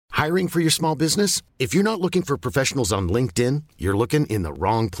Hiring for your small business? If you're not looking for professionals on LinkedIn, you're looking in the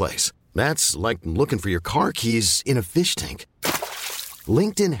wrong place. That's like looking for your car keys in a fish tank.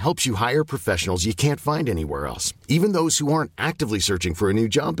 LinkedIn helps you hire professionals you can't find anywhere else, even those who aren't actively searching for a new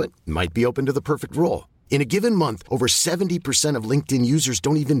job but might be open to the perfect role. In a given month, over 70% of LinkedIn users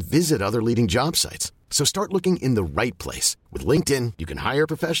don't even visit other leading job sites. So start looking in the right place. With LinkedIn, you can hire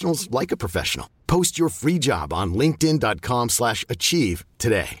professionals like a professional. Post your free job on linkedin.com/achieve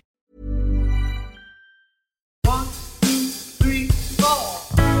today. 1, 2, 3, 4.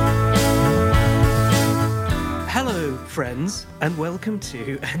 Hello, friends, and welcome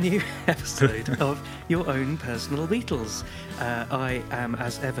to a new episode of Your Own Personal Beatles. I am,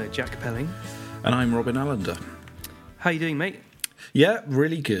 as ever, Jack Pelling. And I'm Robin Allender. How you doing, mate? Yeah,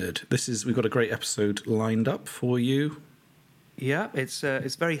 really good. We've got a great episode lined up for you. Yeah, it's a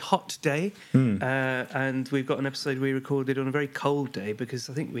very hot day, and we've got an episode we recorded on a very cold day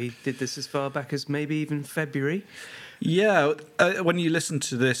because I think we did this as far back as maybe even February. Yeah, when you listen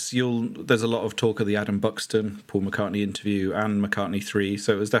to this, there's a lot of talk of the Adam Buxton, Paul McCartney interview and McCartney 3,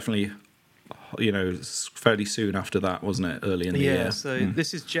 so it was definitely, fairly soon after that, wasn't it? Early in the year. Yeah, so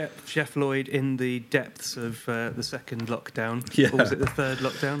this is Geoff Lloyd in the depths of the second lockdown. Yeah. Or was it the third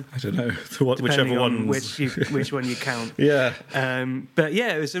lockdown? I don't know, whichever Depending on one. which one you count. Yeah. But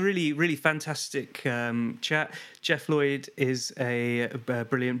yeah, it was a really, really fantastic chat. Geoff Lloyd is a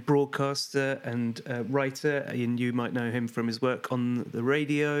brilliant broadcaster and writer, and you might know him from his work on the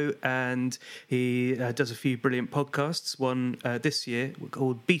radio, and he does a few brilliant podcasts. One this year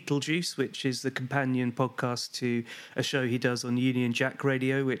called Beetlejuice, which is the companion podcast to a show he does on Union Jack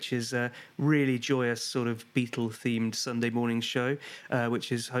Radio, which is a really joyous sort of Beatle-themed Sunday morning show,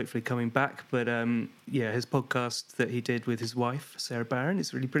 which is hopefully coming back. But his podcast that he did with his wife, Sarah Barron,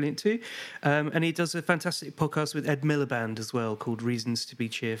 is really brilliant too. And he does a fantastic podcast with Ed Miliband as well called Reasons to be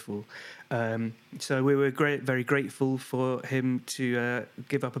Cheerful. So we were very grateful for him to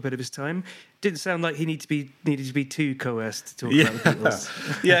give up a bit of his time. Didn't sound like he needed to be too coerced to talk about the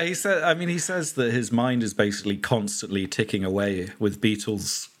Beatles. Yeah, he says that his mind is basically constantly ticking away with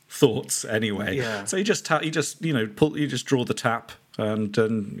Beatles thoughts anyway. Yeah. So you just draw the tap and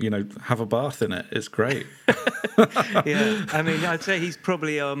have a bath in it. It's great. Yeah, I mean, I'd say he's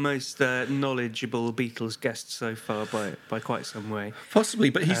probably our most knowledgeable Beatles guest so far by quite some way. Possibly,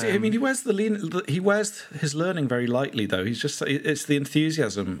 but he wears his learning very lightly though. It's the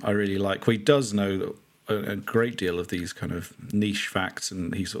enthusiasm I really like. He does know a great deal of these kind of niche facts,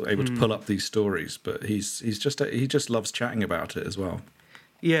 and he's able to pull up these stories. But he just loves chatting about it as well.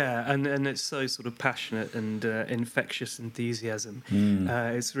 Yeah, and it's so sort of passionate and infectious enthusiasm.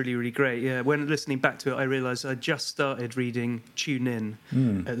 It's really, really great. Yeah, when listening back to it, I realised I just started reading Tune In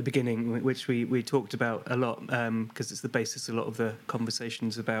at the beginning, which we talked about a lot because it's the basis of a lot of the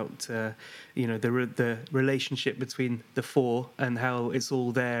conversations about the relationship between the four and how it's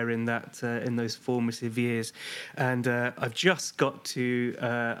all there in that in those formative years. And I've just got to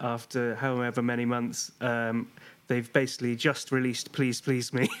after however many months. They've basically just released Please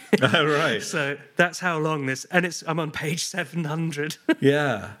Please Me. Oh, right. So that's how long this... And I'm on page 700.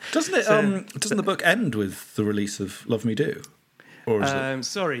 Yeah. Doesn't it? Doesn't the book end with the release of Love Me Do? Or is it...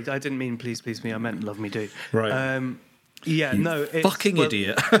 Sorry, I didn't mean Please Please Me. I meant Love Me Do. Right. Idiot.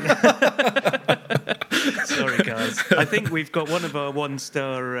 Sorry, guys. I think we've got one of our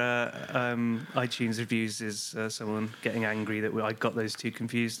one-star iTunes reviews is someone getting angry that I got those two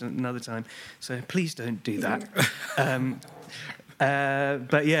confused another time. So please don't do that.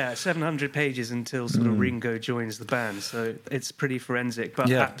 But yeah, 700 pages until sort of Ringo joins the band. So it's pretty forensic.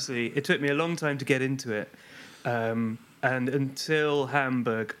 But absolutely, it took me a long time to get into it. And until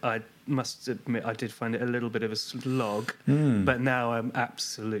Hamburg, I must admit I did find it a little bit of a slog, but now I'm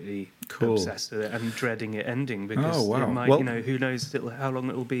absolutely obsessed with it and dreading it ending because it might, who knows how long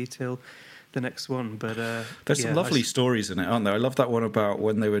it will be till the next one. But there's some lovely stories in it, aren't there? I love that one about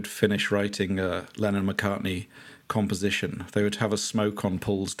when they would finish writing Lennon-McCartney composition. They would have a smoke on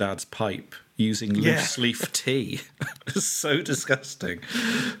Paul's dad's pipe using loose leaf tea. It's so disgusting.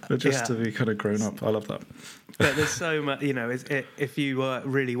 But just to be kind of grown up. I love that. But there's so much, if you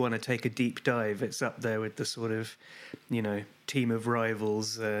really want to take a deep dive, it's up there with the sort of, Team of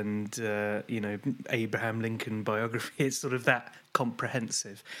Rivals and, Abraham Lincoln biography. It's sort of that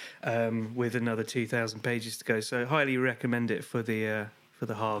comprehensive with another 2,000 pages to go. So I highly recommend it for the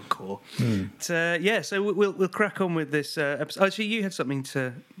hardcore. So we'll crack on with this episode. Actually, you had something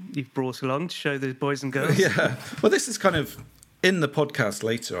you've brought along to show the boys and girls. Yeah. Well, this is kind of in the podcast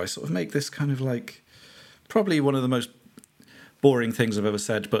later. I sort of make this kind of like probably one of the most boring things I've ever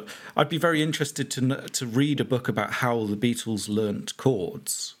said, but I'd be very interested to read a book about how the Beatles learnt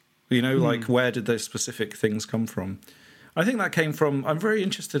chords. You know, like where did those specific things come from? I think that came from, I'm very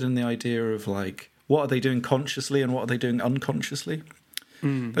interested in the idea of like, what are they doing consciously and what are they doing unconsciously?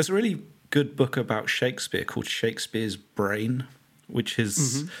 There's a really good book about Shakespeare called Shakespeare's Brain, which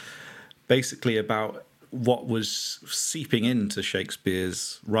is basically about what was seeping into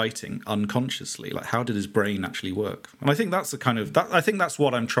Shakespeare's writing unconsciously. Like, how did his brain actually work? And I think that's the kind of, I think that's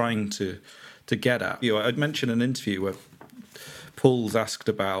what I'm trying to get at. You know, I'd mentioned an interview where Paul's asked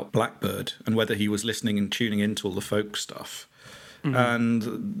about Blackbird and whether he was listening and tuning into all the folk stuff.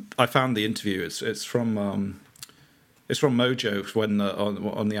 And I found the interview. It's from Mojo when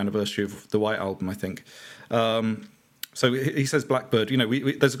on the anniversary of the White Album, I think. So he says Blackbird. You know,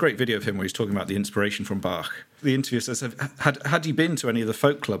 there's a great video of him where he's talking about the inspiration from Bach. The interviewer says, "Had you been to any of the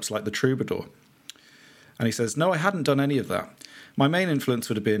folk clubs like the Troubadour?" And he says, "No, I hadn't done any of that. My main influence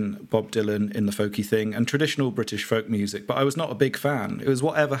would have been Bob Dylan in the folky thing and traditional British folk music, but I was not a big fan. It was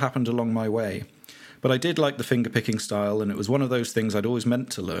whatever happened along my way. But I did like the finger-picking style, and it was one of those things I'd always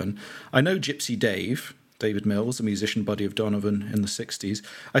meant to learn. I know Gypsy David Mills, a musician buddy of Donovan in the 60s.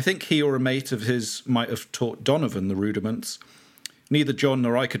 I think he or a mate of his might have taught Donovan the rudiments. Neither John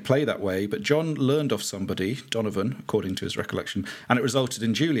nor I could play that way, but John learned off somebody, Donovan, according to his recollection, and it resulted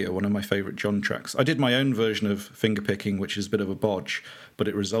in Julia, one of my favourite John tracks. I did my own version of fingerpicking, which is a bit of a bodge, but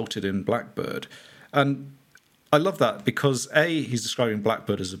it resulted in Blackbird." And I love that because, A, he's describing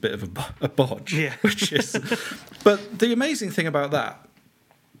Blackbird as a bit of a bodge, which is... But the amazing thing about that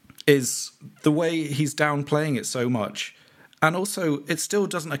is the way he's downplaying it so much, and also it still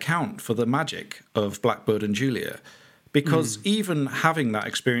doesn't account for the magic of Blackbird and Julia. Because even having that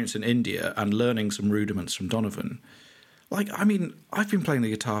experience in India and learning some rudiments from Donovan, like, I mean, I've been playing the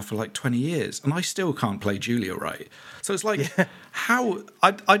guitar for like 20 years and I still can't play Julia right. So it's like, how...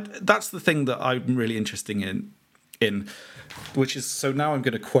 that's the thing that I'm really interested in, which is... So now I'm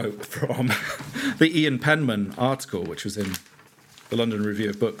going to quote from the Ian Penman article, which was in the London Review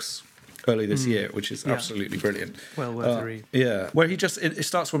of Books early this year, which is absolutely brilliant. Well worth a read. Yeah, where he just, it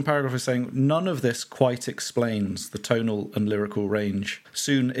starts one paragraph with saying, "None of this quite explains the tonal and lyrical range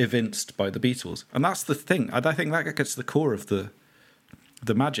soon evinced by the Beatles." And that's the thing. I think that gets to the core of the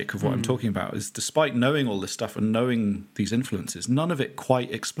magic of what I'm talking about, is despite knowing all this stuff and knowing these influences, none of it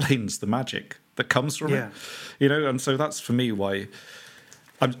quite explains the magic that comes from it. You know, and so that's for me why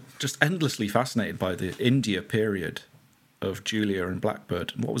I'm just endlessly fascinated by the India period of Julia and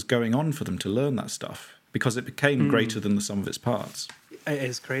Blackbird and what was going on for them to learn that stuff, because it became greater than the sum of its parts. It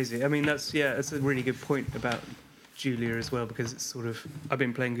is crazy. I mean, that's a really good point about Julia as well, because it's sort of, I've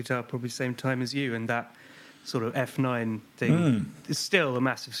been playing guitar probably the same time as you, and that sort of F9 thing is still a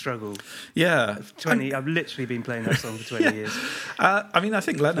massive struggle. Yeah. I've literally been playing that song for 20 years. I mean, I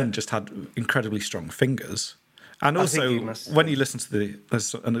think Lennon just had incredibly strong fingers. And also, when you listen to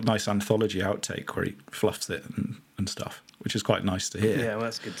there's a nice anthology outtake where he fluffs it and stuff, which is quite nice to hear. Yeah, well,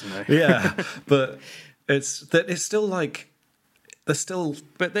 that's good to know. Yeah, but it's still like, there's still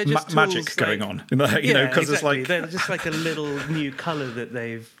magic going on. You know, because exactly. it's like... They're just like a little new colour that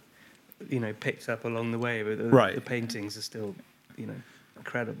they've, picked up along the way. But the paintings are still,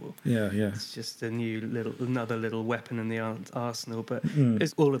 incredible. Yeah. It's just another little weapon in the arsenal, but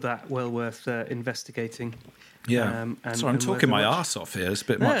it's all of that well worth investigating. Yeah. So I'm talking my arse off here. It's a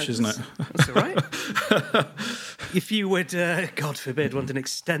bit much, isn't it? That's all right. If you would, God forbid, want an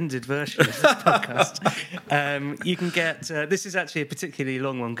extended version of this podcast, you can get... this is actually a particularly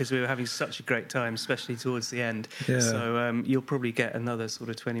long one because we were having such a great time, especially towards the end. Yeah. So you'll probably get another sort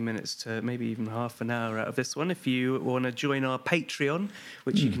of 20 minutes to maybe even half an hour out of this one if you want to join our Patreon,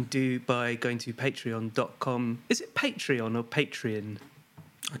 which you can do by going to patreon.com. Is it Patreon or Patreon?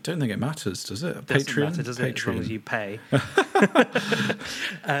 I don't think it matters, does it? Doesn't matter, does it? As long as you pay.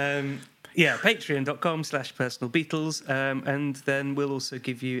 Patreon.com/personalbeatles. And then we'll also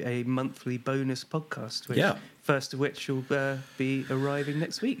give you a monthly bonus podcast, first of which will be arriving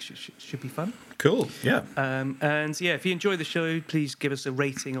next week. Should be fun. Cool, yeah. If you enjoy the show, please give us a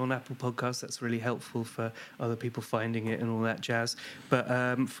rating on Apple Podcasts. That's really helpful for other people finding it and all that jazz. But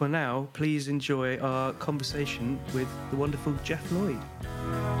for now, please enjoy our conversation with the wonderful Geoff Lloyd.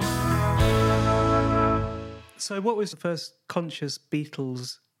 So what was the first conscious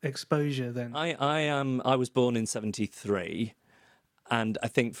Beatles exposure then? I was born in 1973, and I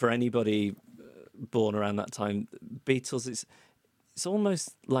think for anybody born around that time, Beatles, it's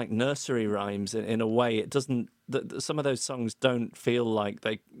almost like nursery rhymes in a way. It doesn't... Some of those songs don't feel like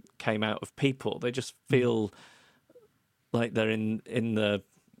they came out of people. They just feel like they're in the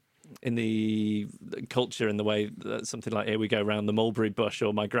culture, in the way that something like Here We Go Round the Mulberry Bush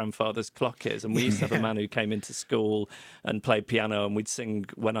or My Grandfather's Clock is. And we used to have a man who came into school and played piano, and we'd sing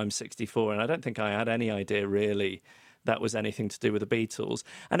When I'm 64. And I don't think I had any idea really that was anything to do with the Beatles.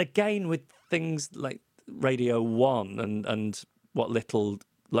 And again, with things like Radio 1 and what little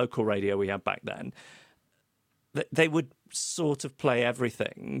local radio we had back then, they would sort of play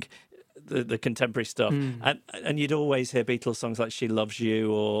everything, the contemporary stuff, and you'd always hear Beatles songs like She Loves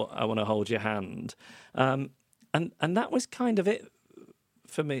You or I Want to Hold Your Hand, and that was kind of it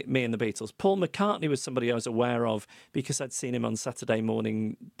for me and the Beatles. Paul McCartney was somebody I was aware of because I'd seen him on Saturday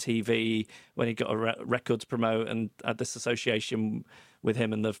morning TV when he got a record to promote, and had this association with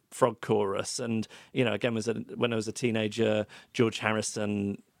him and the Frog Chorus. And, you know, again, when I was a teenager, George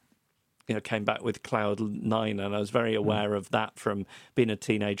Harrison, you know, came back with Cloud 9, and I was very aware of that from being a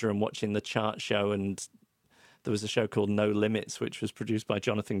teenager and watching the chart show. And there was a show called No Limits, which was produced by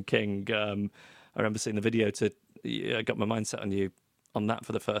Jonathan King. I remember seeing the video I got my mindset on you on that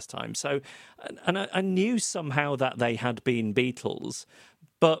for the first time. So, and I knew somehow that they had been Beatles,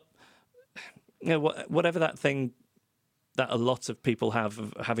 but, you know, whatever that thing that a lot of people have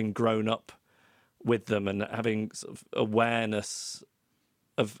of having grown up with them and having sort of awareness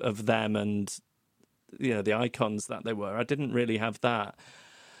of them and, you know, the icons that they were, I didn't really have that.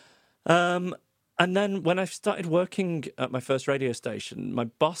 And then when I started working at my first radio station, my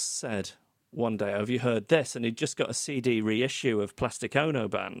boss said one day, "Have you heard this?" And he'd just got a CD reissue of Plastic Ono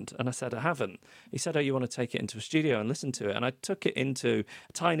Band. And I said, "I haven't." He said, "Oh, you want to take it into a studio and listen to it?" And I took it into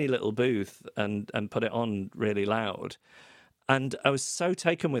a tiny little booth and put it on really loud. And I was so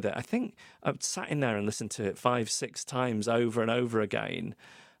taken with it. I think I sat in there and listened to it 5-6 times over and over again.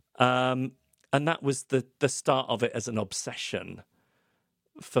 And that was the start of it as an obsession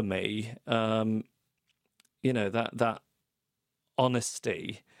for me. You know, that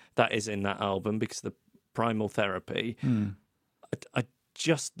honesty that is in that album, because the Primal Therapy, I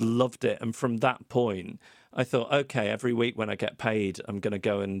just loved it. And from that point, I thought, okay, every week when I get paid, I'm going to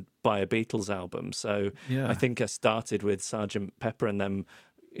go and buy a Beatles album. So I think I started with Sgt. Pepper and then,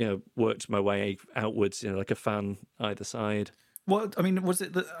 you know, worked my way outwards, you know, like a fan either side. Well, I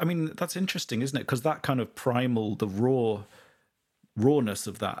mean, that's interesting, isn't it? Because that kind of primal, the rawness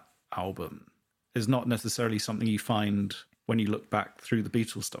of that album is not necessarily something you find when you look back through the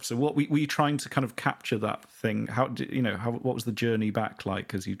Beatles stuff. So what were you trying to kind of capture that thing? What was the journey back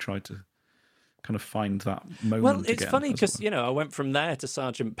like as you tried to kind of find that moment? Well, it's again, funny because, you know, I went from there to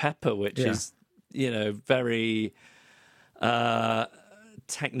Sgt. Pepper, which is, you know, very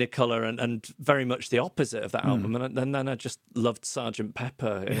technicolor and very much the opposite of that album. And then I just loved Sgt.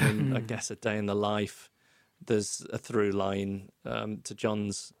 Pepper. I guess A Day in the Life, there's a through line to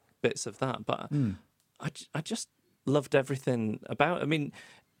John's bits of that. But I just loved everything about it. I mean,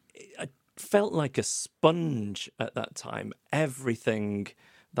 I felt like a sponge at that time. Everything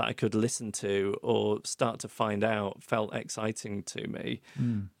that I could listen to or start to find out felt exciting to me.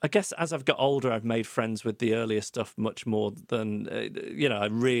 I guess as I've got older, I've made friends with the earlier stuff much more than, you know, I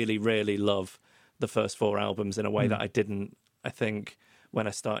really, really love the first 4 albums in a way that I didn't, I think, when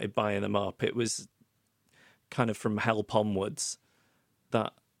I started buying them up. It was kind of from Help onwards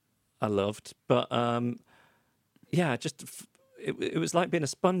that I loved. But, yeah, just it was like being a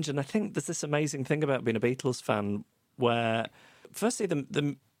sponge. And I think there's this amazing thing about being a Beatles fan where, firstly,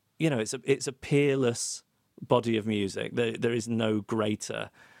 the you know, it's a peerless body of music. There is no greater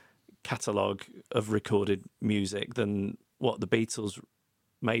catalogue of recorded music than what the Beatles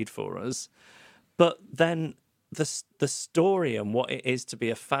made for us. But then the story and what it is to be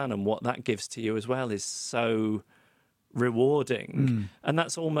a fan and what that gives to you as well is so rewarding. And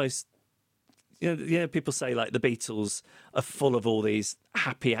that's almost, you know, people say like the Beatles are full of all these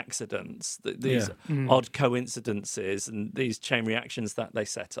happy accidents, these odd coincidences and these chain reactions that they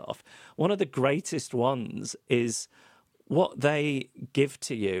set off. One of the greatest ones is what they give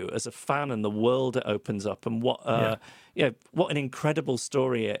to you as a fan and the world it opens up, and what what an incredible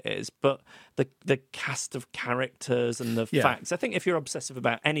story it is. But the cast of characters and the facts. I think if you're obsessive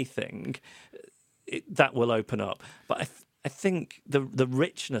about anything, that will open up. But I think the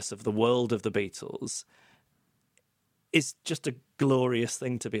richness of the world of the Beatles is just a glorious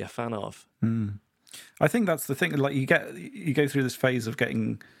thing to be a fan of. I think that's the thing. Like you go through this phase of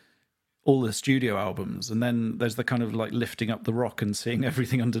getting all the studio albums, and then there's the kind of like lifting up the rock and seeing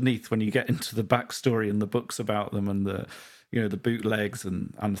everything underneath when you get into the backstory and the books about them and the, you know, the bootlegs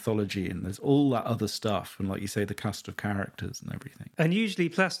and anthology, and there's all that other stuff, and like you say, the cast of characters and everything. And usually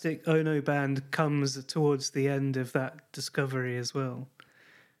Plastic Ono Band comes towards the end of that discovery as well.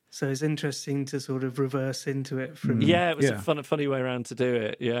 So it's interesting to sort of reverse into it from. Yeah, it was a funny way around to do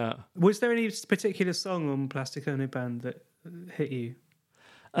it. Yeah. Was there any particular song on Plastic Ono Band that hit you?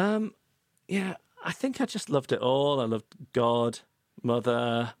 Yeah, I think I just loved it all. I loved God,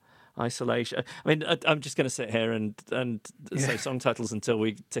 Mother, Isolation. I mean, I'm just going to sit here and say song titles until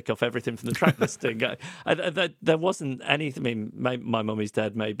we tick off everything from the track listing. There wasn't anything. I mean, my mummy's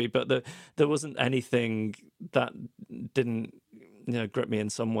dead, maybe, but there wasn't anything that didn't grip me in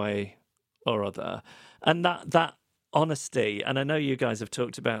some way or other. And that honesty, and I know you guys have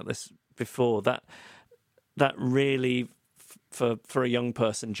talked about this before. That really, for a young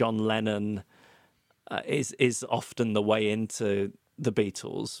person, John Lennon is often the way into the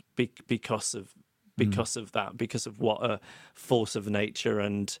Beatles because of that, because of what a force of nature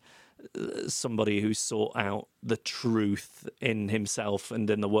and somebody who sought out the truth in himself and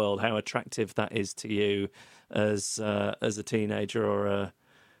in the world, how attractive that is to you as a teenager or a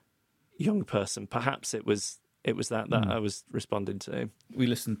young person. Perhaps it was that I was responding to. We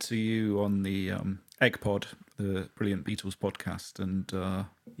listened to you on the Egg Pod, the brilliant Beatles podcast, and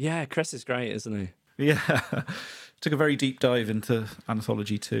yeah, Chris is great, isn't he? Yeah, took a very deep dive into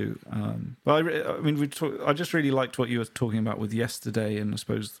anthology too. But I just really liked what you were talking about with Yesterday, and I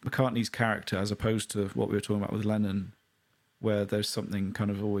suppose McCartney's character, as opposed to what we were talking about with Lennon, where there's something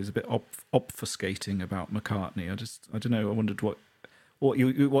kind of always a bit obfuscating about McCartney. I don't know. I wondered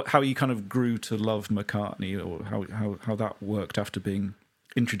how you kind of grew to love McCartney, or how that worked after being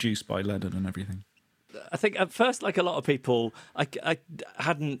introduced by Lennon and everything. I think at first, like a lot of people, I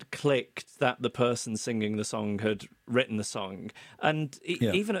hadn't clicked that the person singing the song had written the song, and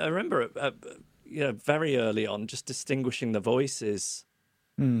even I remember, very early on, just distinguishing the voices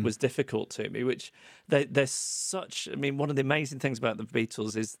was difficult to me. Which there's such. I mean, one of the amazing things about the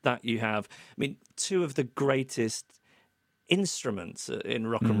Beatles is that you have, two of the greatest instruments in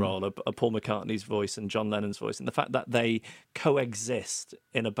rock and roll are Paul McCartney's voice and John Lennon's voice, and the fact that they coexist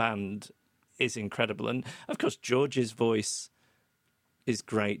in a band is incredible. And of course George's voice is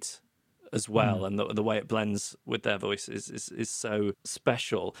great as well, and the way it blends with their voices is so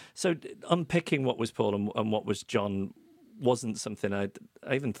special. So unpicking what was Paul and what was John wasn't something I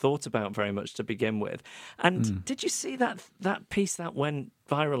even thought about very much to begin with. And did you see that piece that went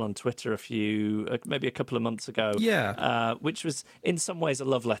viral on Twitter maybe a couple of months ago? Yeah. Which was in some ways a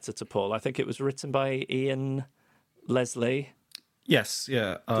love letter to Paul. I think it was written by Ian Leslie. Yes,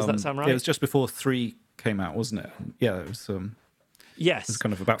 yeah. Does that sound right? Yeah, it was just before 3 came out, wasn't it? Yeah, it was. Yes, it was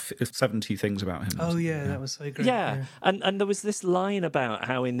kind of about 70 things about him. Oh yeah, that was so great. Yeah, and there was this line about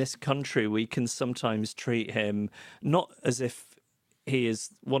how in this country we can sometimes treat him not as if he is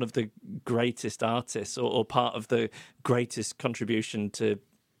one of the greatest artists or part of the greatest contribution to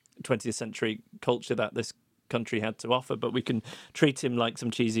 20th century culture that this country had to offer, but we can treat him like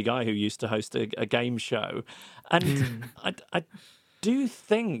some cheesy guy who used to host a game show. And I do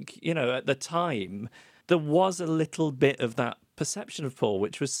think, at the time, there was a little bit of that perception of Paul,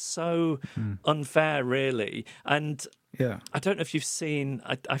 which was so unfair, really. And I don't know if you've seen,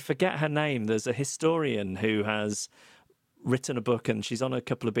 I forget her name, there's a historian who has written a book, and she's on a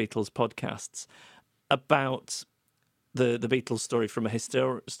couple of Beatles podcasts, about the Beatles story from a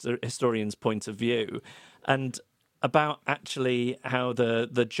historian's point of view, and about actually how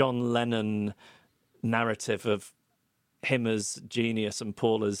the John Lennon narrative of him as genius and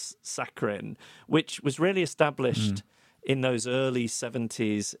Paul as saccharine, which was really established in those early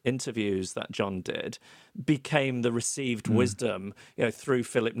 70s interviews that John did, became the received wisdom, through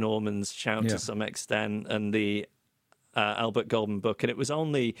Philip Norman's shout to some extent, and the Albert Goldman book. And it was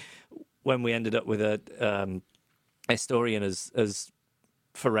only when we ended up with a historian as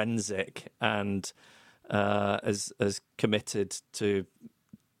forensic and as committed to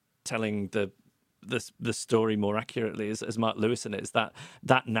telling the story more accurately as Mark Lewison is,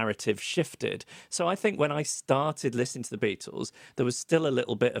 that narrative shifted. So I think when I started listening to the Beatles, there was still a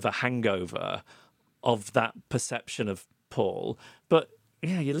little bit of a hangover of that perception of Paul. But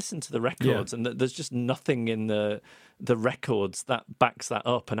you listen to the records and there's just nothing in the records that backs that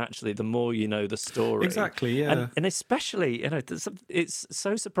up. And actually, the more you know the story. Exactly, yeah. And especially, it's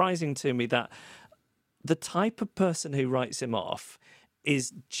so surprising to me that the type of person who writes him off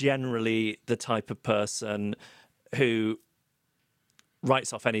is generally the type of person who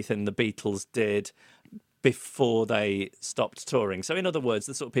writes off anything the Beatles did before they stopped touring. So in other words,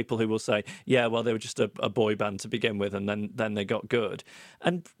 the sort of people who will say, yeah, well, they were just a boy band to begin with, and then they got good.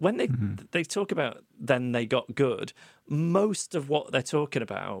 And when they talk about then they got good, most of what they're talking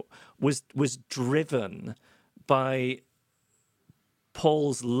about was driven by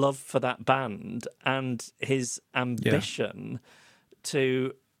Paul's love for that band and his ambition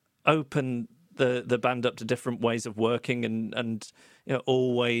to open the band up to different ways of working and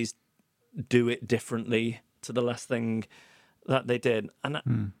always do it differently to the last thing that they did.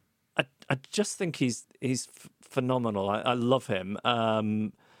 And I just think he's phenomenal. I love him,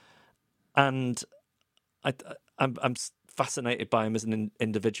 and I'm fascinated by him as an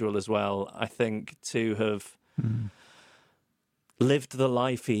individual as well. I think to have lived the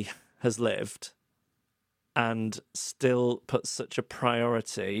life he has lived and still put such a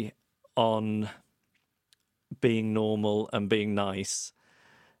priority on being normal and being nice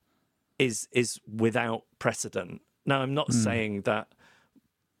is without precedent. Now, I'm not saying that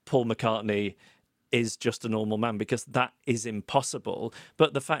Paul McCartney is just a normal man, because that is impossible.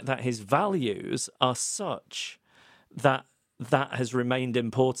 But the fact that his values are such that has remained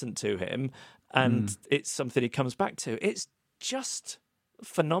important to him, and it's something he comes back to, it's just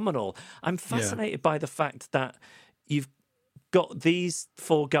phenomenal. I'm fascinated by the fact that you've got these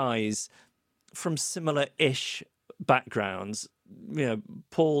four guys from similar-ish backgrounds.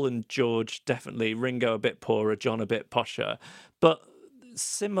 Paul and George definitely, Ringo a bit poorer, John a bit posher, but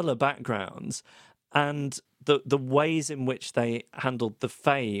similar backgrounds, and the ways in which they handled the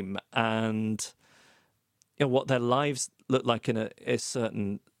fame and what their lives look like in a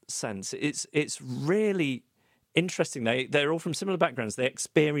certain sense. It's really interesting. They're all from similar backgrounds. They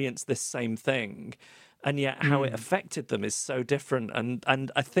experience this same thing, and yet how it affected them is so different. And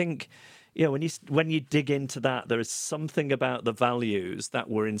I think when you dig into that, there is something about the values that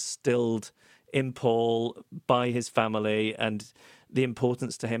were instilled in Paul by his family and the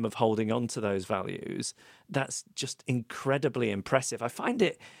importance to him of holding on to those values. That's just incredibly impressive. I find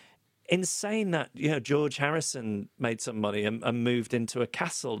it insane that George Harrison made some money and moved into a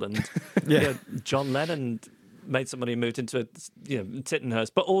castle, and John Lennon made some money and moved into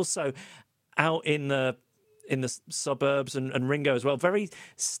Tittenhurst, but also out in the suburbs, and Ringo as well. Very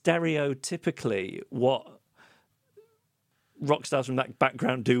stereotypically what rock stars from that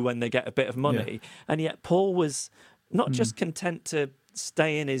background do when they get a bit of money, and yet Paul was not just content to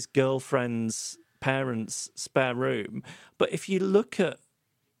stay in his girlfriend's parents' spare room, but if you look at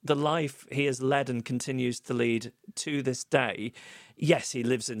the life he has led and continues to lead to this day, yes, he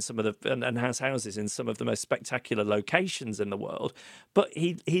lives in some of the and has houses in some of the most spectacular locations in the world, but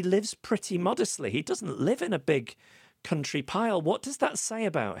he lives pretty modestly. He doesn't live in a big country pile. What does that say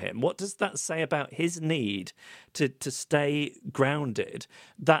about him? What does that say about his need to stay grounded?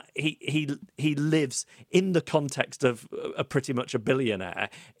 That he lives in the context of pretty much a billionaire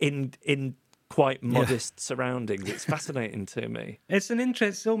in quite modest surroundings. It's fascinating to me.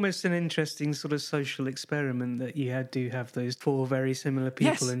 It's almost an interesting sort of social experiment that you do have those four very similar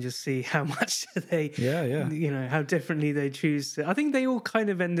people and just see how much they, how differently they choose to. I think they all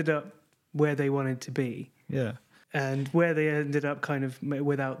kind of ended up where they wanted to be. Yeah. And where they ended up kind of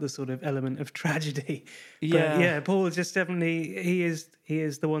without the sort of element of tragedy. Yeah. But yeah, Paul is just definitely, he is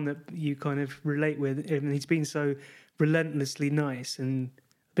the one that you kind of relate with. And he's been so relentlessly nice, and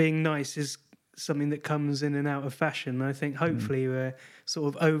being nice is something that comes in and out of fashion. I think hopefully we're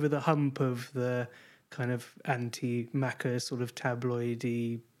sort of over the hump of the kind of anti-Macca sort of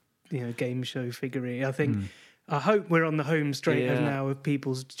tabloidy, game show figurine. I hope we're on the home straight now of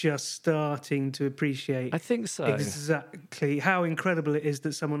people's just starting to appreciate. I think so. Exactly how incredible it is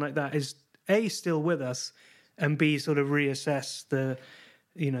that someone like that is A, still with us, and B, sort of reassess the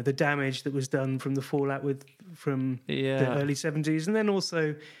damage that was done from the fallout from the early 70s, and then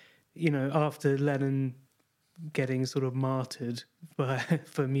also, after Lennon getting sort of martyred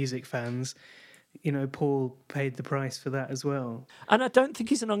for music fans, Paul paid the price for that as well. And I don't think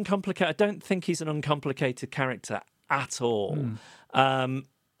he's an uncomplicated character at all.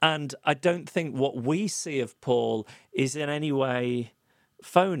 And I don't think what we see of Paul is in any way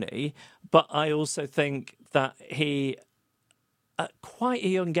phony, but I also think that he, at quite a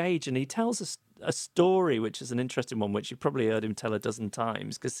young age, and he tells us a story, which is an interesting one, which you've probably heard him tell a dozen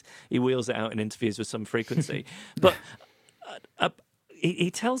times because he wheels it out in interviews with some frequency. But he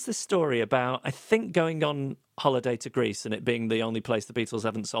tells this story about, I think, going on holiday to Greece and it being the only place the Beatles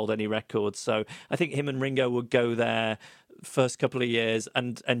haven't sold any records. So I think him and Ringo would go there first couple of years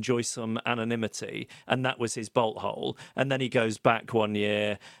and enjoy some anonymity, and that was his bolt hole. And then he goes back one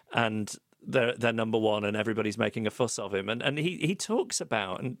year and they're number one and everybody's making a fuss of him. And he talks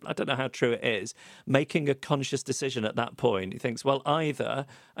about, and I don't know how true it is, making a conscious decision at that point. He thinks, well, either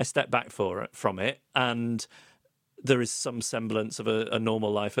I step back from it and there is some semblance of a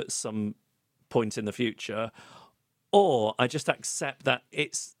normal life at some point in the future, or I just accept that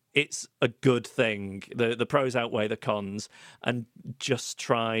it's a good thing. The pros outweigh the cons, and just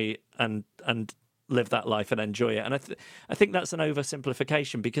try and live that life and enjoy it. And I think that's an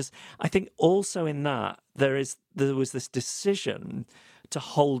oversimplification, because I think also in that there was this decision to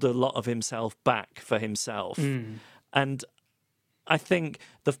hold a lot of himself back for himself. And I think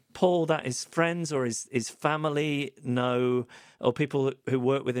the Paul that his friends or his family know, or people who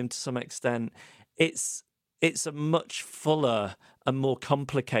work with him to some extent, it's a much fuller and more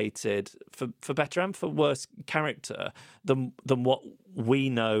complicated, for better and for worse, character than what we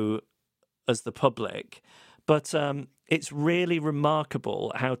know as the public. But it's really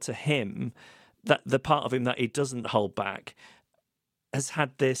remarkable how, to him, that the part of him that he doesn't hold back has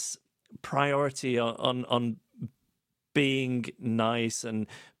had this priority on being nice and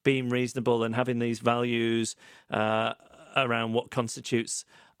being reasonable and having these values around what constitutes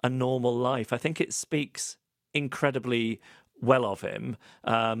a normal life. I think it speaks incredibly well of him.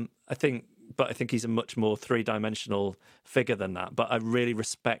 I think he's a much more three-dimensional figure than that. But I really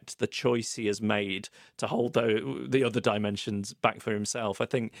respect the choice he has made to hold the other dimensions back for himself. I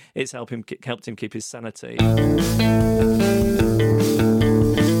think it's helped him keep his sanity.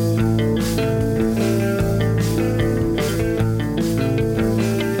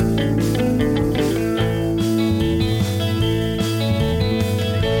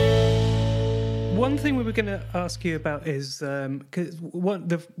 One thing we were going to ask you about is because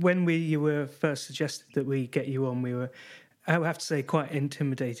when you were first suggested that we get you on, we were, I have to say, quite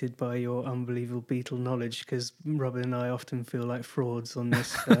intimidated by your unbelievable Beatle knowledge, because Robin and I often feel like frauds on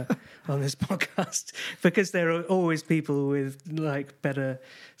this on this podcast, because there are always people with like better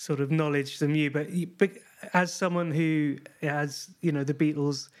sort of knowledge than you. But as someone who has, the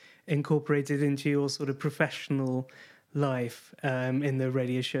Beatles incorporated into your sort of professional life in the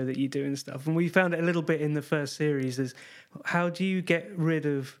radio show that you do and stuff, and we found it a little bit in the first series, is how do you get rid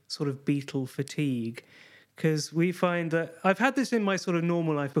of sort of Beatle fatigue? Because we find that I've had this in my sort of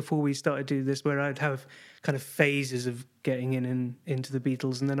normal life before we started to do this, where I'd have kind of phases of getting into the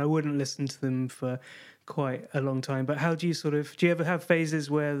Beatles, and then I wouldn't listen to them for quite a long time. But how do you do you ever have phases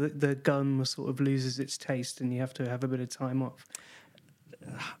where the gun sort of loses its taste and you have to have a bit of time off?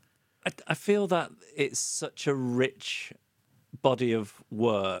 I feel that it's such a rich body of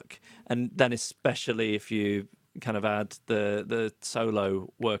work, and then especially if you kind of add the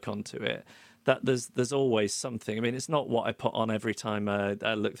solo work onto it, that there's always something. I mean, it's not what I put on every time I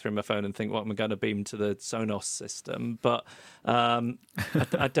look through my phone and think, what am I going to beam to the Sonos system? But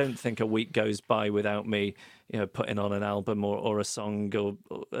I don't think a week goes by without me, putting on an album or a song or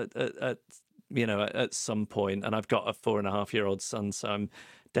at some point. And I've got a 4.5-year-old son, so I'm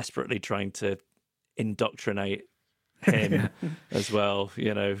desperately trying to indoctrinate him as well,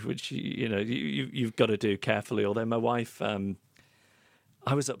 which you've got to do carefully. Although my wife,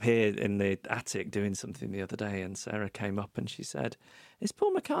 I was up here in the attic doing something the other day, and Sarah came up and she said, "Is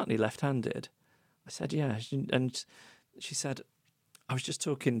Paul McCartney left-handed?" I said, "Yeah," and she said, "I was just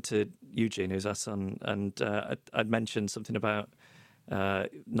talking to Eugene, who's our son, and I'd mentioned something about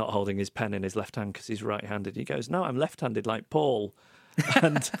not holding his pen in his left hand because he's right-handed." He goes, "No, I'm left-handed like Paul."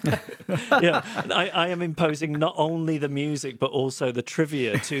 And I am imposing not only the music but also the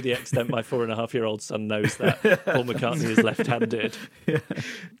trivia, to the extent my 4.5-year-old son knows that Paul McCartney is left-handed. Yeah.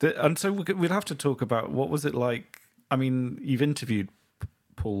 And so we'll have to talk about, what was it like? I mean, you've interviewed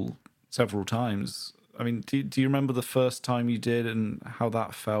Paul several times. I mean, do you remember the first time you did and how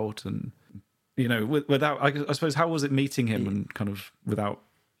that felt? And without, I suppose, how was it meeting him and kind of without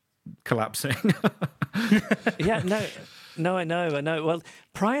collapsing? Yeah, no, I know. Well,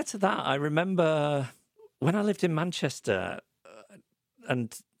 prior to that, I remember when I lived in Manchester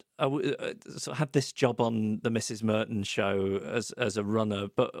and I had this job on the Mrs. Merton show as a runner,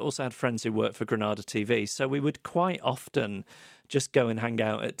 but also had friends who worked for Granada TV. So we would quite often just go and hang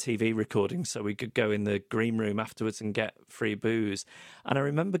out at TV recordings, so we could go in the green room afterwards and get free booze. And I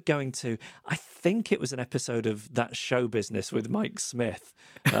remember going to, I think it was an episode of That Show Business with Mike Smith,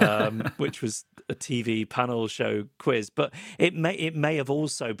 which was a TV panel show quiz. But it may have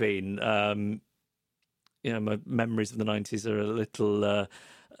also been, my memories of the 90s are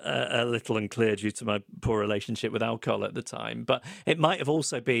a little unclear due to my poor relationship with alcohol at the time, but it might have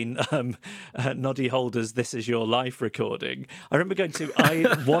also been Noddy Holder's "This Is Your Life" recording. I remember going to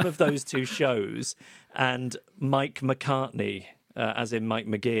one of those two shows, and Mike McCartney, as in Mike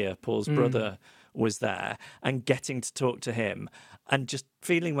McGeer, Paul's brother, was there, and getting to talk to him, and just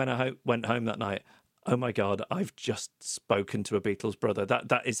feeling when I went home that night, oh my God, I've just spoken to a Beatles brother.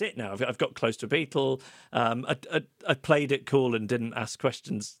 That is it now. I've got close to a Beatle. I played it cool and didn't ask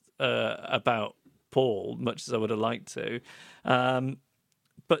questions about Paul, much as I would have liked to.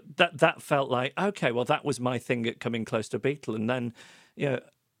 But that felt like, okay, well, that was my thing at coming close to a Beatle. And then,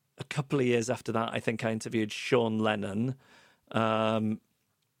 a couple of years after that, I think I interviewed Sean Lennon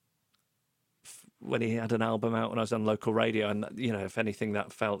when he had an album out when I was on local radio. And, if anything,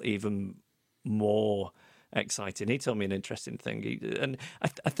 that felt even more exciting. He told me an interesting thing.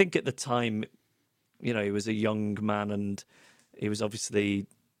 I think at the time, he was a young man and he was obviously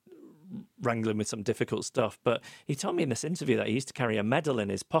wrangling with some difficult stuff. But he told me in this interview that he used to carry a medal in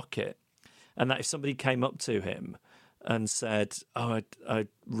his pocket, and that if somebody came up to him and said, "Oh, I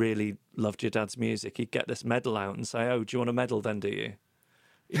really loved your dad's music," he'd get this medal out and say, "Oh, do you want a medal then, do you?"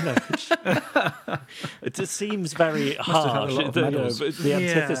 It just seems very harsh. The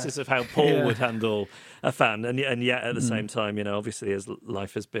antithesis of how Paul would handle a fan, and yet at the same time, obviously his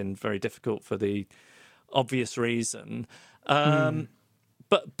life has been very difficult for the obvious reason.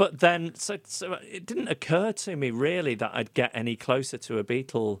 But then, so it didn't occur to me really that I'd get any closer to a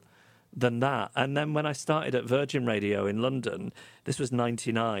Beatle than that. And then when I started at Virgin Radio in London, this was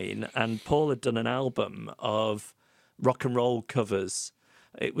 99, and Paul had done an album of rock and roll covers.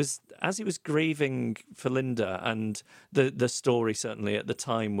 It was as he was grieving for Linda, and the story certainly at the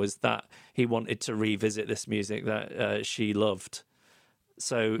time was that he wanted to revisit this music that she loved.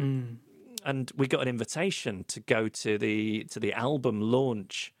 So, and we got an invitation to go to the album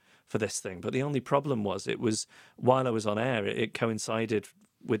launch for this thing. But the only problem was it was while I was on air, it coincided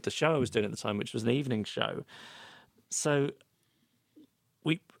with the show I was doing at the time, which was an evening show. So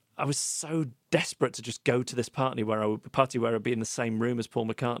I was so desperate to just go to this party where I'd be in the same room as Paul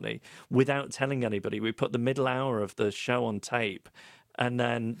McCartney without telling anybody. We put the middle hour of the show on tape and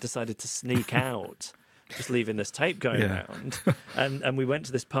then decided to sneak out, just leaving this tape going around. And we went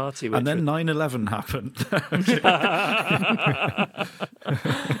to this party. And then 9/11 happened.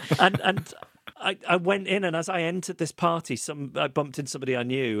 and I went in, and as I entered this party, I bumped into somebody I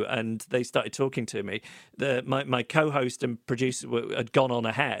knew, and they started talking to me. My co-host and producer had gone on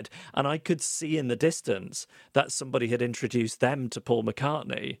ahead, and I could see in the distance that somebody had introduced them to Paul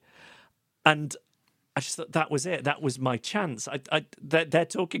McCartney. And I just thought that was it. That was my chance. They're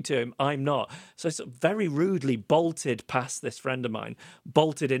talking to him. I'm not. So I sort of very rudely bolted past this friend of mine,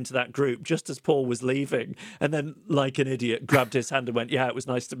 bolted into that group just as Paul was leaving, and then, like an idiot, grabbed his hand and went, "Yeah, it was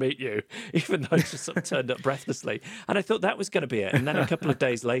nice to meet you," even though I just sort of turned up breathlessly. And I thought that was going to be it. And then a couple of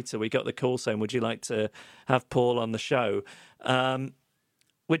days later, we got the call saying, "Would you like to have Paul on the show?"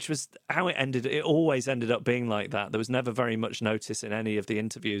 Which was how it ended. It always ended up being like that. There was never very much notice in any of the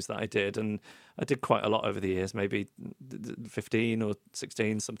interviews that I did. And I did quite a lot over the years, maybe 15 or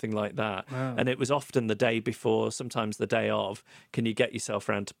 16, something like that. Wow. And it was often the day before, sometimes the day of, can you get yourself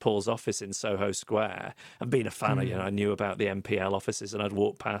around to Paul's office in Soho Square? And being a fan, I knew about the MPL offices, and I'd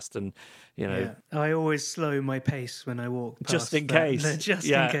walk past and, Yeah. I always slow my pace when I walk past. Just in case. Just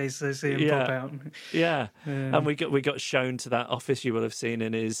in case I see him pop out. Yeah. And we got shown to that office you will have seen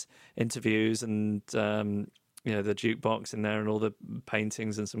in his interviews, and the jukebox in there and all the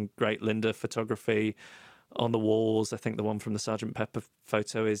paintings and some great Linda photography on the walls. I think the one from the Sgt. Pepper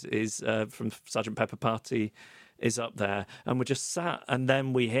photo is from Sgt. Pepper Party is up there, and we're just sat, and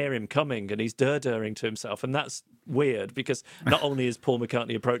then we hear him coming, and he's durring to himself, and that's weird because not only is Paul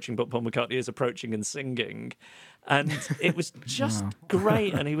McCartney approaching, but Paul McCartney is approaching and singing, and it was just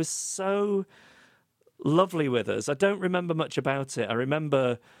great, and he was so lovely with us. I don't remember much about it. I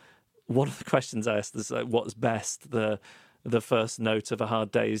remember one of the questions I asked is like, "What's best, the first note of A Hard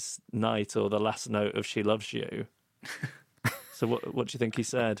Day's Night or the last note of She Loves You?" So what do you think he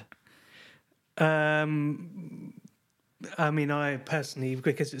said? I personally,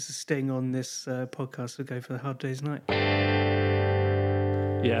 because it's a sting on this podcast, would go for The Hard Day's Night.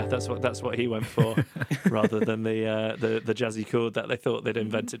 Yeah, that's what he went for, rather than the jazzy chord that they thought they'd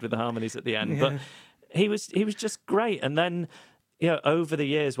invented with the harmonies at the end. Yeah. But he was just great. And then, over the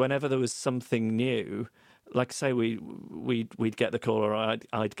years, whenever there was something new, like I say, we'd get the call, or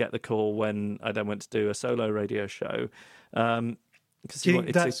I'd get the call when I then went to do a solo radio show. Do you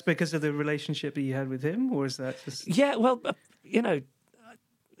think that's because of the relationship that you had with him, or is that just... Yeah, well,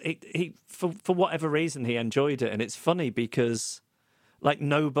 he for whatever reason, he enjoyed it. And it's funny because, like,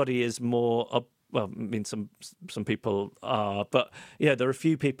 nobody is more... some people are, but there are a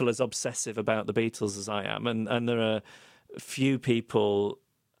few people as obsessive about the Beatles as I am, and there are few people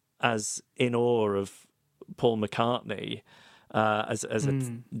as in awe of Paul McCartney as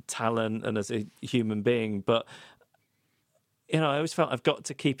a talent and as a human being. But I always felt I've got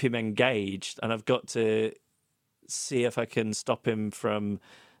to keep him engaged, and I've got to see if I can stop him from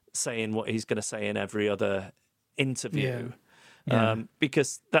saying what he's going to say in every other interview.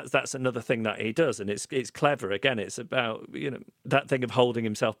 because that's another thing that he does, and it's clever. Again, it's about that thing of holding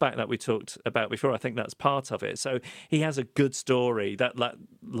himself back that we talked about before. I think that's part of it. So he has a good story. That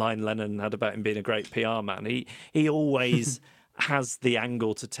line Lennon had about him being a great PR man. He always has the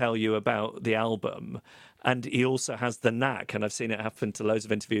angle to tell you about the album, and he also has the knack. And I've seen it happen to loads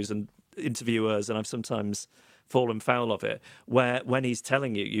of interviewers, and I've sometimes fallen foul of it, where when he's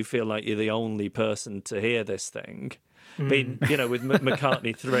telling you, you feel like you're the only person to hear this thing. I mean, with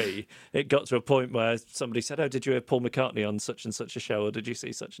McCartney 3, it got to a point where somebody said, "Oh, did you hear Paul McCartney on such and such a show, or did you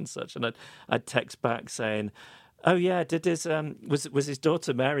see such and such?" And I'd text back saying, "Oh yeah, did his was his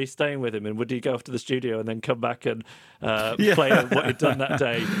daughter Mary staying with him, and would he go off to the studio and then come back and play what he'd done that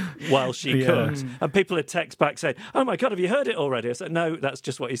day while she cooked?" And people would text back saying, "Oh my God, have you heard it already?" I said, "No, that's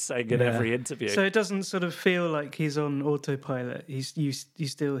just what he's saying in every interview." So it doesn't sort of feel like he's on autopilot. He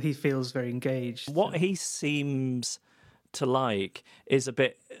feels very engaged. What he seems to like is a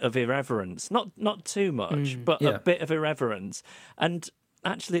bit of irreverence, not too much, but a bit of irreverence. And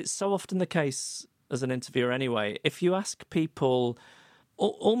actually, it's so often the case as an interviewer anyway, if you ask people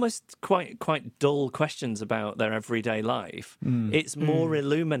almost quite dull questions about their everyday life, it's more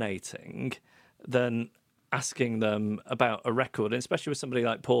illuminating than asking them about a record, and especially with somebody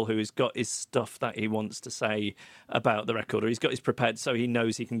like Paul, who's got his stuff that he wants to say about the record, or he's got his prepared so he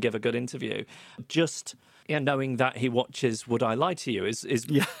knows he can give a good interview. Just knowing that he watches Would I Lie to You is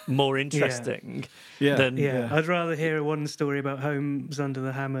more interesting than... I'd rather hear one story about Homes Under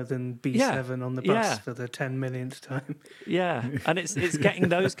the Hammer than B7 on the bus for the 10 millionth time. Yeah, and it's getting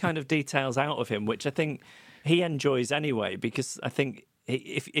those kind of details out of him, which I think he enjoys anyway, because I think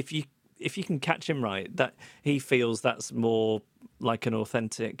if you can catch him right, that he feels that's more like an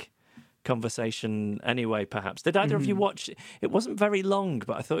authentic conversation anyway, perhaps. Did either of you watch... It wasn't very long,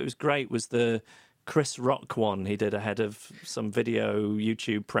 but I thought it was great, was the Chris Rock one he did ahead of some video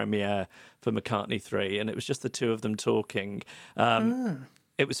YouTube premiere for McCartney 3, and it was just the two of them talking.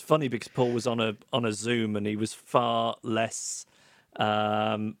 It was funny because Paul was on a Zoom, and he was far less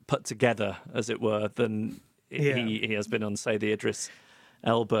put together, as it were, than he has been on, say, the Idris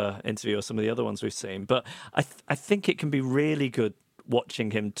Elba interview or some of the other ones we've seen. But I think it can be really good watching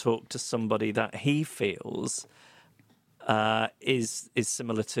him talk to somebody that he feels is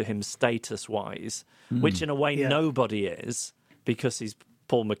similar to him status-wise, which in a way nobody is, because he's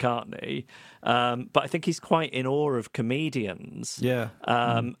Paul McCartney. But I think he's quite in awe of comedians. Yeah.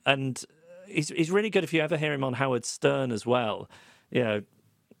 And he's really good if you ever hear him on Howard Stern as well.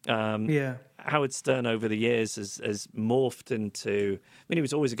 Howard Stern over the years has morphed into... I mean, he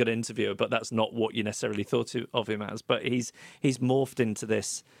was always a good interviewer, but that's not what you necessarily thought of him as. But he's morphed into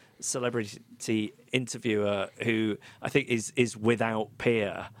this celebrity interviewer who I think is without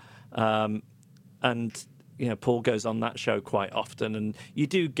peer. And, Paul goes on that show quite often, and you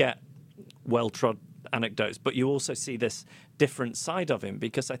do get well-trod anecdotes, but you also see this different side of him,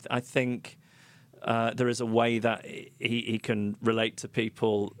 because I think... there is a way that he can relate to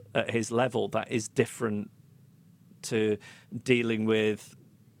people at his level that is different to dealing with,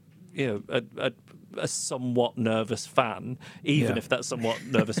 a somewhat nervous fan, even if that somewhat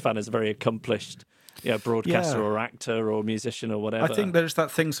nervous fan is a very accomplished, broadcaster or actor or musician or whatever. I think there's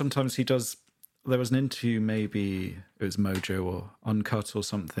that thing sometimes he does. There was an interview, maybe it was Mojo or Uncut or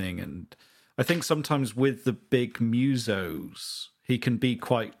something, and I think sometimes with the big musos, he can be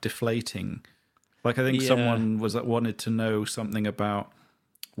quite deflating. Like, I think someone wanted to know something about,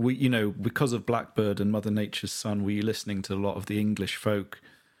 because of Blackbird and Mother Nature's Son, were you listening to a lot of the English folk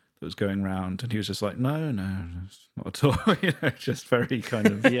that was going round? And he was just like, no, not at all. Just very kind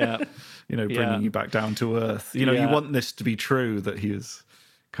of, bringing you back down to earth. You want this to be true, that he was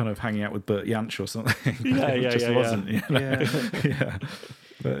kind of hanging out with Bert Jansch or something. It just wasn't.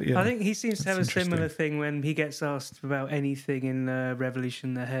 But, I think he seems to have a similar thing when he gets asked about anything in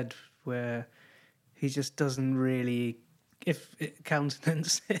Revolution Ahead, where... he just doesn't really,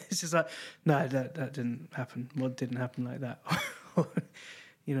 countenance. It's just like, no, that didn't happen. What didn't happen like that?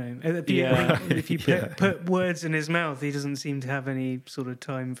 If you put words in his mouth, he doesn't seem to have any sort of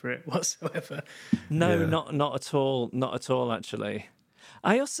time for it whatsoever. No, not at all. Not at all, actually.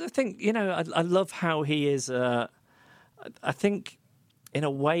 I also think, I love how he is. I think, in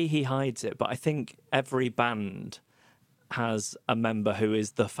a way, he hides it, but I think every band has a member who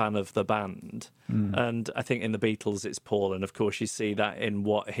is the fan of the band. And I think in the Beatles it's Paul, and of course you see that in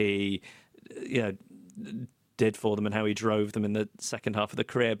what he did for them and how he drove them in the second half of the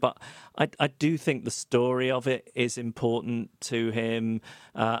career. But I do think the story of it is important to him.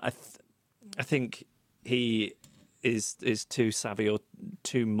 I think he is too savvy or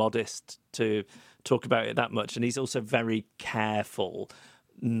too modest to talk about it that much. And he's also very careful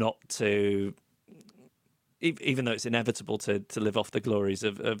not to, even though it's inevitable to live off the glories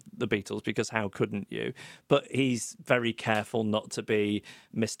of the Beatles, because how couldn't you? But he's very careful not to be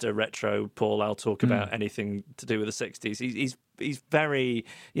Mr. Retro Paul. I'll talk about anything to do with the 60s. He's very,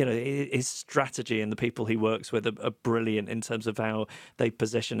 his strategy and the people he works with are brilliant in terms of how they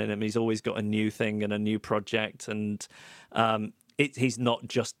position him. He's always got a new thing and a new project, and he's not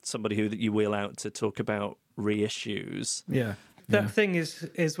just somebody who that you wheel out to talk about reissues. Yeah. That thing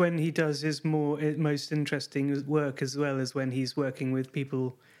is when he does his most interesting work, as well as when he's working with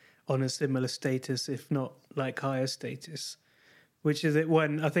people on a similar status, if not like higher status. Which is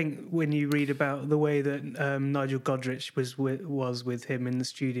when I think when you read about the way that Nigel Godrich was with him in the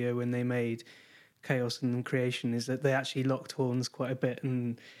studio when they made Chaos and Creation, is that they actually locked horns quite a bit,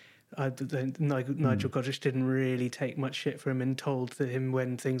 and Nigel Godrich didn't really take much shit from him and told him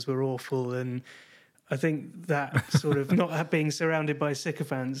when things were awful. And I think that sort of not being surrounded by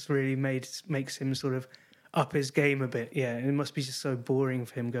sycophants really makes him sort of up his game a bit. Yeah, it must be just so boring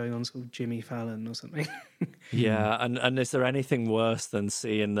for him going on sort of Jimmy Fallon or something. Yeah, and is there anything worse than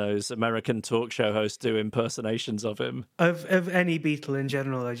seeing those American talk show hosts do impersonations of him? Of any Beatle in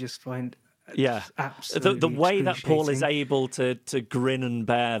general, I just find absolutely the way that Paul is excruciating. able to grin and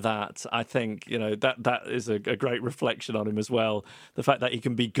bear that, I think that is a great reflection on him as well. The fact that he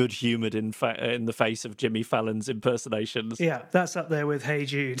can be good humoured in the face of Jimmy Fallon's impersonations. Yeah, that's up there with Hey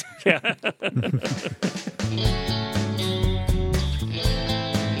Jude. Yeah.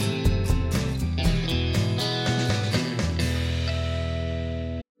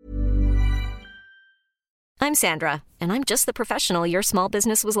 I'm Sandra, and I'm just the professional your small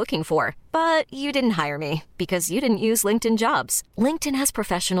business was looking for. But you didn't hire me because you didn't use LinkedIn Jobs. LinkedIn has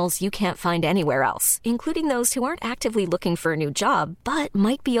professionals you can't find anywhere else, including those who aren't actively looking for a new job, but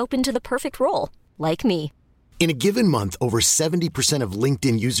might be open to the perfect role, like me. In a given month, over 70% of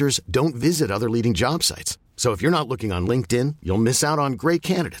LinkedIn users don't visit other leading job sites. So if you're not looking on LinkedIn, you'll miss out on great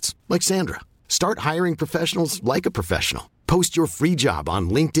candidates like Sandra. Start hiring professionals like a professional. Post your free job on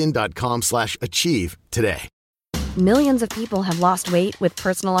linkedin.com/achieve today. Millions of people have lost weight with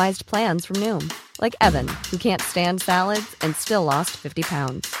personalized plans from Noom. Like Evan, who can't stand salads and still lost 50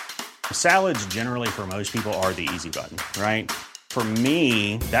 pounds. Salads generally for most people are the easy button, right? For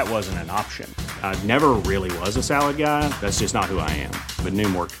me, that wasn't an option. I never really was a salad guy. That's just not who I am. But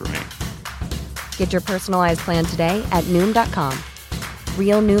Noom worked for me. Get your personalized plan today at Noom.com.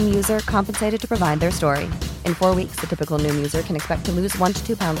 Real Noom user compensated to provide their story. In 4 weeks, the typical Noom user can expect to lose 1 to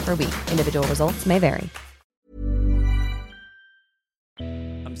 2 pounds per week. Individual results may vary.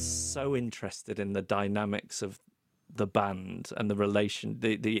 I'm so interested in the dynamics of the band and the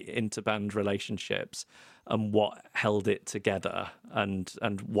interband relationships and what held it together and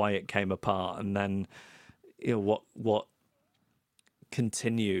why it came apart, and then what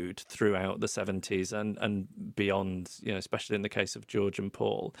continued throughout the 70s and beyond, especially in the case of George and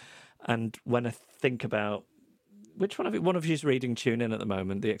Paul. And when I think about which one of you's reading Tune In at the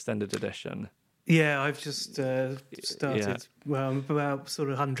moment, the extended edition? Yeah, I've just started. Yeah. Well, I'm about sort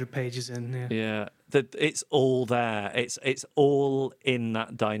of 100 pages in. Yeah, it's all there. It's all in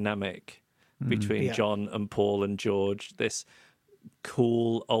that dynamic between John and Paul and George. This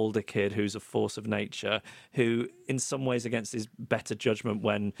cool older kid who's a force of nature, who in some ways against his better judgment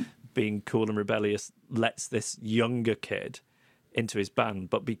when being cool and rebellious lets this younger kid into his band,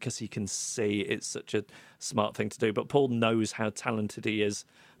 but because he can see it's such a smart thing to do. But Paul knows how talented he is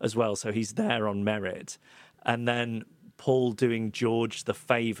as well, so he's there on merit. And then Paul doing George the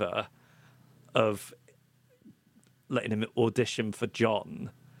favour of letting him audition for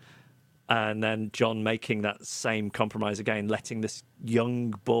John, and then John making that same compromise again, letting this young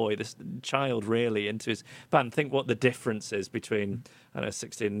boy, this child really, into his band. Think what the difference is between, I don't know, a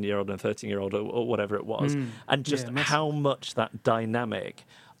 16-year-old and a 13-year-old or whatever it was. And just how much that dynamic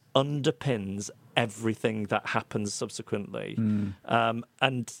underpins everything that happens subsequently.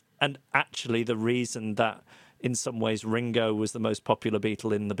 And actually the reason that in some ways Ringo was the most popular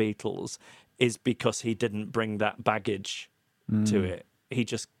Beatle in the Beatles is because he didn't bring that baggage to it. He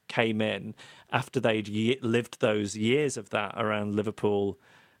just came in after they'd lived those years of that around Liverpool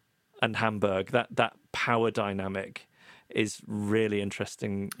and Hamburg. That power dynamic is really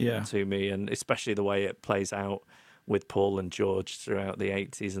interesting to me, and especially the way it plays out with Paul and George throughout the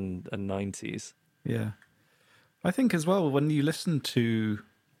 80s and 90s. Yeah. I think as well, when you listen to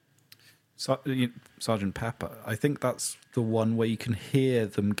Sergeant Pepper, I think that's the one where you can hear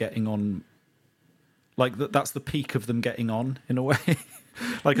them getting on. Like, that's the peak of them getting on, in a way.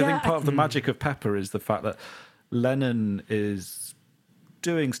 I think part of the magic of Pepper is the fact that Lennon is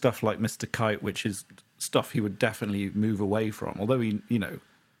doing stuff like Mr. Kite, which is stuff he would definitely move away from. Although he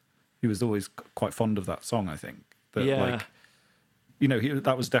was always quite fond of that song, I think. But like,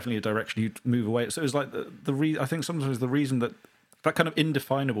 that was definitely a direction he'd move away. So it was like I think sometimes the reason that kind of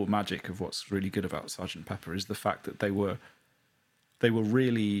indefinable magic of what's really good about Sgt. Pepper is the fact that they were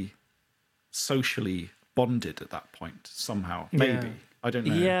really socially bonded at that point somehow. Maybe. I don't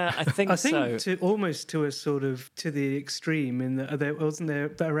know. Yeah, I think so. To a sort of to the extreme in that there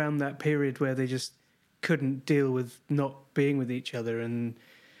around that period where they just couldn't deal with not being with each other, and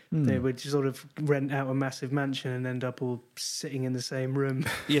they would just sort of rent out a massive mansion and end up all sitting in the same room.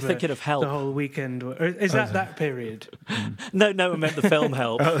 You're thinking of Help the whole weekend. Or is that period? No, I meant the film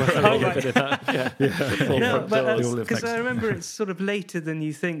Help. No, but because I remember it's sort of later than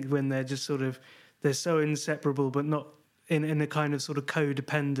you think when they're just sort of they're so inseparable, but not in a kind of sort of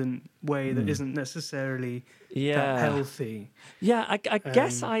codependent way that isn't necessarily that healthy. Yeah, I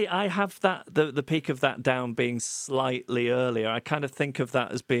guess I have that the peak of that down being slightly earlier. I kind of think of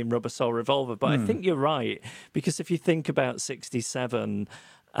that as being Rubber Soul Revolver, but I think you're right, because if you think about 67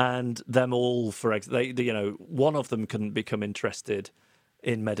 and them all, one of them couldn't become interested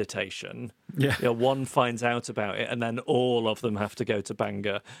in meditation. Yeah. One finds out about it, and then all of them have to go to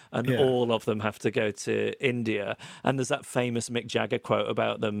Bangor, and all of them have to go to India. And there's that famous Mick Jagger quote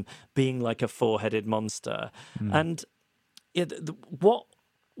about them being like a four-headed monster. And what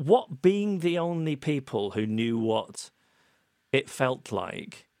being the only people who knew what it felt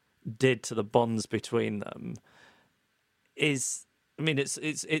like did to the bonds between them is, I mean,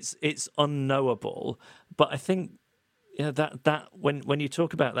 it's unknowable. But I think that when you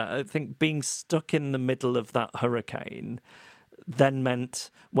talk about that, I think being stuck in the middle of that hurricane then meant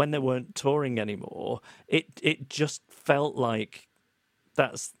when they weren't touring anymore, it just felt like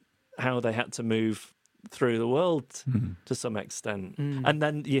that's how they had to move through the world to some extent. And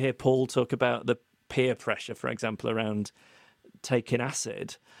then you hear Paul talk about the peer pressure, for example, around taking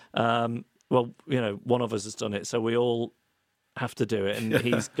acid. Well, one of us has done it, so we all have to do it, and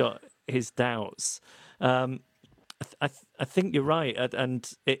he's got his doubts. I think you're right, and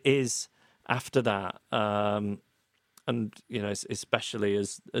it is after that, and especially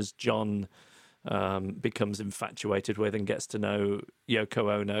as John becomes infatuated with and gets to know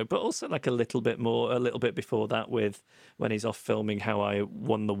Yoko Ono, but also like a little bit before that with when he's off filming How I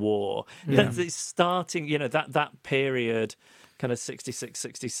Won the War. It's starting, that period, kind of 66,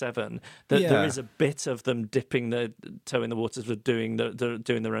 67, there is a bit of them dipping their toe in the waters with doing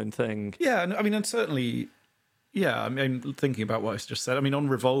their own thing. Yeah, I mean, and certainly. Yeah, I mean, thinking about what I just said, I mean, on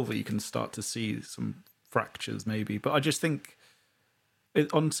Revolver, you can start to see some fractures, maybe. But I just think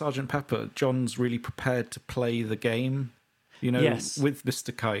on Sgt. Pepper, John's really prepared to play the game, with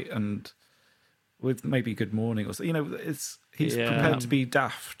Mr. Kite and with maybe Good Morning or so. He's prepared to be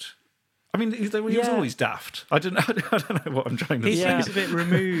daft. I mean, he was always daft. I don't know what I'm trying to say. He seems a bit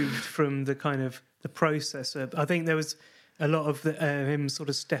removed from the kind of the process of. I think there was a lot of him sort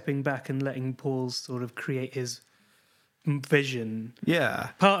of stepping back and letting Paul sort of create his vision. Yeah.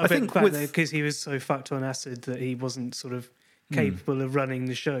 Part of it because he was so fucked on acid that he wasn't sort of capable of running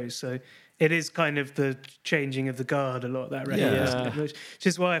the show. So it is kind of the changing of the guard a lot, that record. Yeah. Which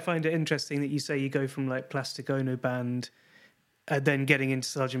is why I find it interesting that you say you go from like Plastic Ono Band and then getting into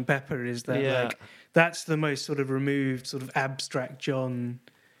Sgt. Pepper is that like that's the most sort of removed, sort of abstract John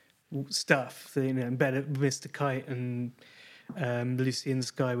stuff, better Mr. Kite and Lucy in the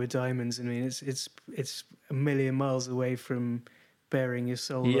Sky with Diamonds. I mean, it's a million miles away from Bearing Your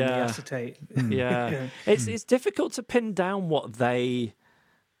Soul on the acetate. It's difficult to pin down what they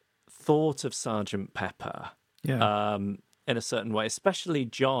thought of Sgt. Pepper in a certain way, especially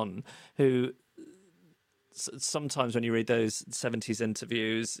John, who sometimes when you read those 70s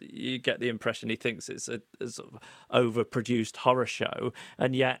interviews, you get the impression he thinks it's a sort of overproduced horror show,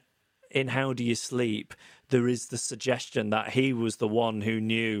 and yet in How Do You Sleep, there is the suggestion that he was the one who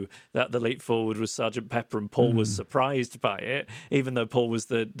knew that the leap forward was Sgt. Pepper, and Paul was surprised by it, even though Paul was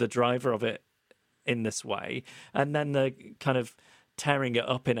the driver of it in this way. And then the kind of tearing it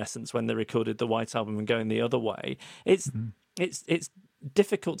up, in essence, when they recorded the White Album and going the other way. It's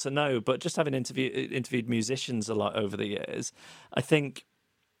difficult to know, but just having interviewed musicians a lot over the years, I think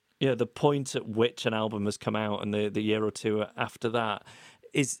the point at which an album has come out and the year or two after that,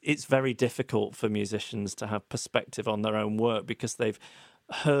 it's very difficult for musicians to have perspective on their own work because they've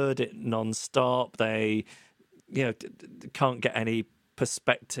heard it non-stop. They can't get any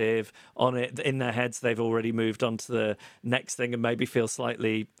perspective on it. In their heads, they've already moved on to the next thing and maybe feel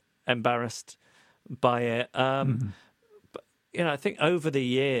slightly embarrassed by it. But I think over the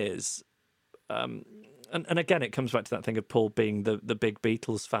years, and again, it comes back to that thing of Paul being the big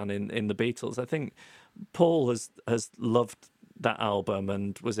Beatles fan in the Beatles. I think Paul has loved that album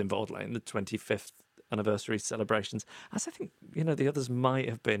and was involved in the 25th anniversary celebrations, as I think the others might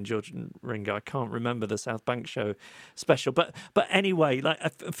have been. George and Ringo, I can't remember the South Bank show special, but anyway, like I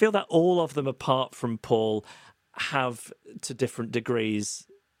feel that all of them, apart from Paul, have to different degrees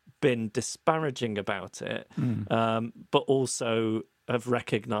been disparaging about it, but also have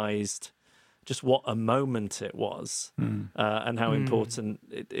recognised just what a moment it was, and how important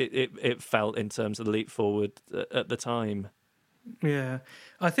it felt in terms of the leap forward at the time. Yeah,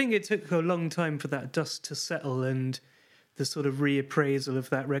 I think it took a long time for that dust to settle and the sort of reappraisal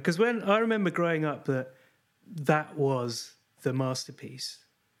of that record. Because when I remember growing up, that was the masterpiece,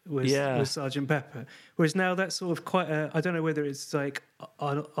 was Sgt. Pepper. Whereas now that's sort of quite I don't know whether it's like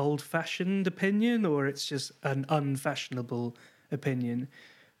an old-fashioned opinion or it's just an unfashionable opinion.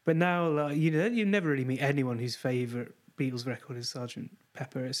 But now, like, you never really meet anyone whose favourite Beatles record is Sgt.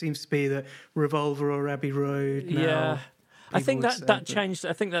 Pepper. It seems to be the Revolver or Abbey Road now. Yeah. I think that changed.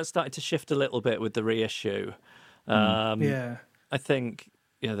 I think that started to shift a little bit with the reissue. I think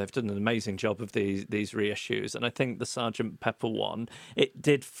they've done an amazing job of these reissues, and I think the Sgt. Pepper one, it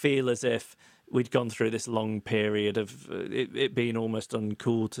did feel as if we'd gone through this long period of it being almost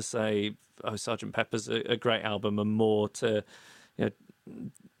uncool to say, "Oh, Sgt. Pepper's a great album," and more to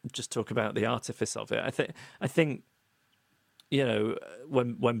just talk about the artifice of it. I think.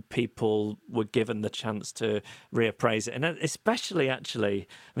 When people were given the chance to reappraise it, and especially, actually,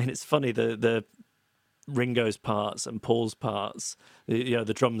 I mean, it's funny, the Ringo's parts and Paul's parts,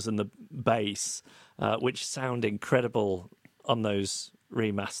 the drums and the bass, which sound incredible on those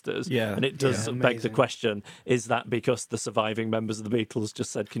remasters. Yeah. And it does beg the question, is that because the surviving members of the Beatles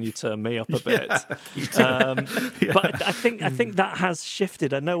just said, can you turn me up a bit? But I think that has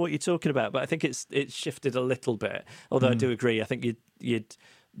shifted. I know what you're talking about, but I think it's shifted a little bit. Although I do agree, I think you'd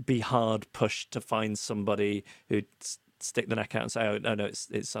be hard pushed to find somebody who'd stick the neck out and say, "Oh no, it's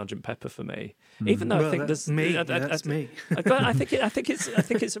Sgt. Pepper for me." Even though I think that's me. That's me. I think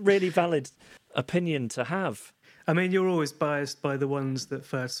it's a really valid opinion to have. I mean, you're always biased by the ones that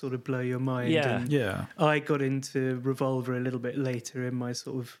first sort of blow your mind. Yeah. I got into Revolver a little bit later in my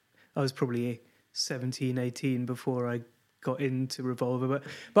I was probably 17, 18 before I got into Revolver.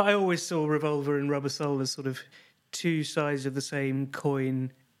 But I always saw Revolver and Rubber Soul as sort of two sides of the same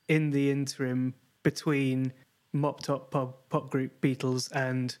coin in the interim between mop-top pop group Beatles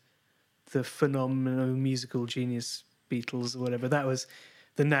and the phenomenal musical genius Beatles or whatever. That was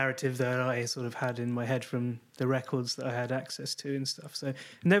the narrative that I sort of had in my head from the records that I had access to and stuff. So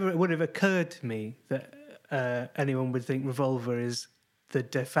never it would have occurred to me that anyone would think Revolver is the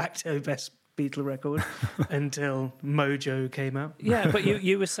de facto best Beatle record until Mojo came out. Yeah, but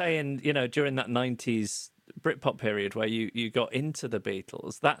you were saying, during that 90s Britpop period where you got into the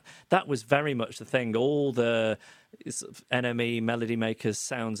Beatles, that was very much the thing. All the sort of NME Melody Makers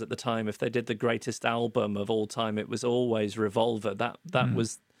sounds at the time, if they did the greatest album of all time, it was always Revolver. That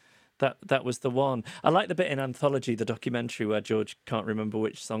was the one. I like the bit in Anthology, the documentary, where George can't remember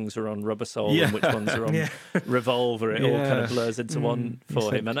which songs are on Rubber Soul and which ones are on Revolver. It all kind of blurs into one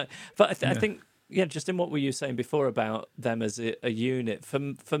for him. And I think just in what were you saying before about them as a unit,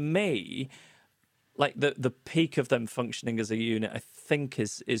 for me, like the peak of them functioning as a unit, I think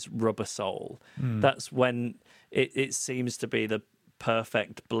is Rubber Soul. That's when it seems to be the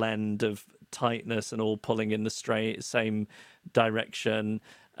perfect blend of tightness and all pulling in the same direction,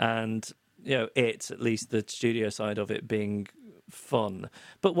 and at least the studio side of it being fun.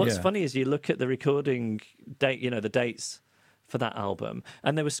 But what's funny is you look at the recording date, the dates for that album,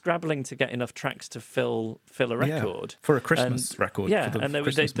 and they were scrabbling to get enough tracks to fill a record for a Christmas record. Yeah, and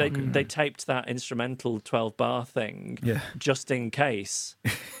they taped that instrumental 12-bar thing just in case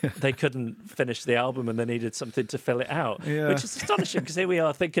they couldn't finish the album and they needed something to fill it out, which is astonishing because here we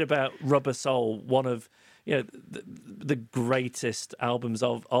are thinking about Rubber Soul, one of the greatest albums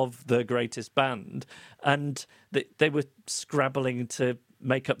of the greatest band, and they were scrabbling to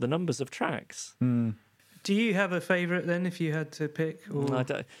make up the numbers of tracks. Do you have a favourite then, if you had to pick? Or I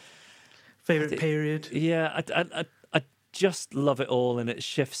don't. Favourite period? Yeah, I just love it all, and it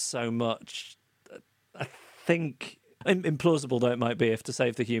shifts so much. I think, implausible though it might be, if to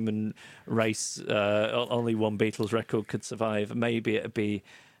save the human race, only one Beatles record could survive, maybe it'd be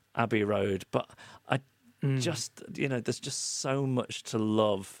Abbey Road. But I just, there's just so much to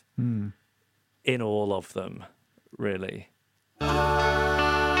love in all of them, really.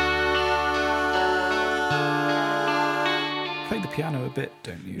 Play the piano a bit,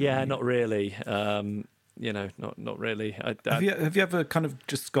 don't you? Yeah, not really. not really. Have you ever kind of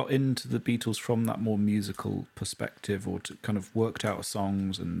just got into the Beatles from that more musical perspective, or to kind of worked out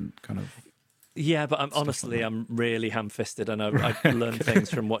songs and kind of? Yeah, but I'm really ham-fisted, and I learn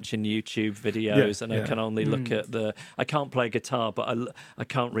things from watching YouTube videos, and I can only look at I can't play guitar, but I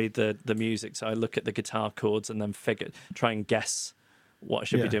can't read the music, so I look at the guitar chords and then try and guess what I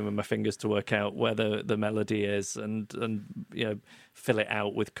should be doing with my fingers to work out where the melody is, and fill it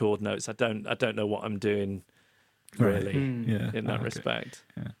out with chord notes. I don't know what I'm doing really in that respect.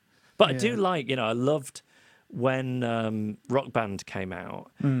 Yeah. But I do like, I loved when Rock Band came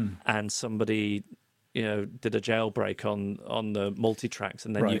out and somebody did a jailbreak on the multi-tracks,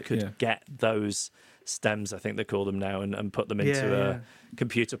 and then you could get those stems, I think they call them now, and put them into a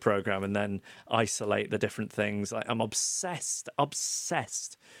computer program and then isolate the different things. Like, I'm obsessed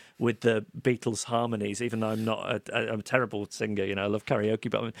with the Beatles harmonies, even though I'm not I'm a terrible singer. I love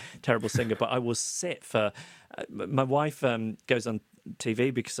karaoke, but I'm a terrible singer. But I will sit for my wife goes on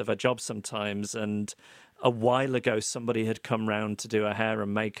TV because of her job sometimes, and a while ago somebody had come round to do her hair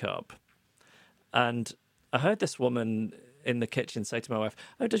and makeup, and I heard this woman in the kitchen say to my wife,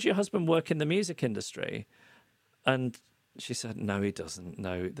 "Oh, does your husband work in the music industry?" And she said, "No, he doesn't.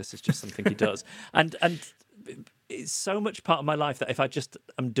 No, this is just something he does." And it's so much part of my life that if I just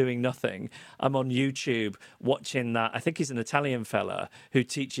am doing nothing, I'm on YouTube watching that. I think he's an Italian fella who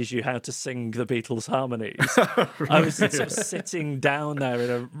teaches you how to sing the Beatles harmonies. I was sort of sitting down there in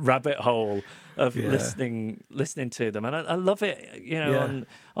a rabbit hole of listening to them, and I love it.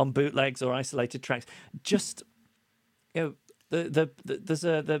 On bootlegs or isolated tracks, just. There's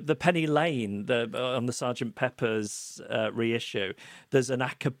the Penny Lane on the Sgt. Pepper's reissue. There's an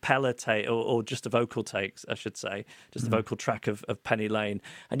a cappella take, or just a vocal take, I should say, just a vocal track of Penny Lane,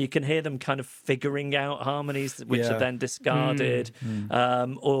 and you can hear them kind of figuring out harmonies which are then discarded,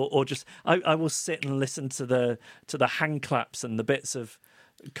 or just I will sit and listen to the hand claps and the bits of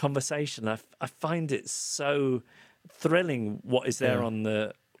conversation. I find it so thrilling what is there on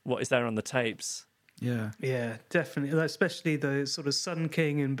the tapes. Yeah, definitely. Especially the sort of Sun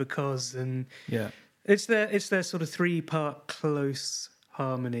King and Because, and it's their sort of 3-part close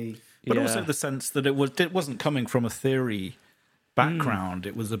harmony. But also the sense that it wasn't coming from a theory background.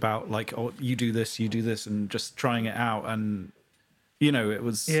 It was about like, oh, you do this, and just trying it out, and it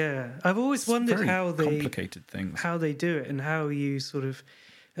was. Yeah, I've always wondered how they complicated things, how they do it, and how you sort of.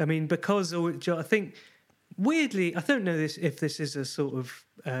 I mean, Because, I think. Weirdly, I don't know if this is a sort of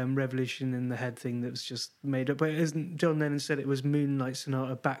revolution in the head thing that was just made up, but isn't John Lennon said it was Moonlight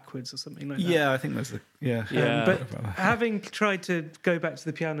Sonata backwards or something like that? Yeah, I think there's but having tried to go back to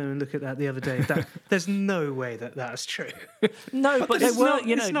the piano and look at that the other day, there's no way that's true. No, but it's not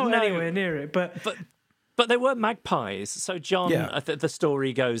anywhere near it. But there were magpies. So John, the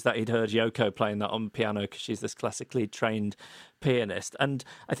story goes that he'd heard Yoko playing that on piano because she's this classically trained pianist. And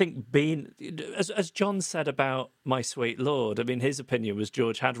I think as John said about My Sweet Lord, I mean, his opinion was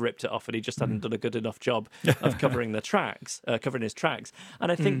George had ripped it off and he just hadn't done a good enough job of covering his tracks.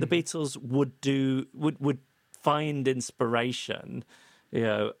 And I think the Beatles would find inspiration,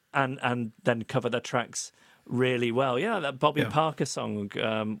 and then cover their tracks really well. That Bobby Parker song,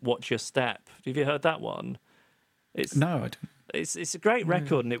 Watch Your Step. Have you heard that one? No, I didn't. It's a great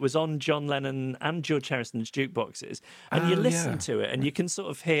record, and it was on John Lennon and George Harrison's jukeboxes. And you listen to it, and you can sort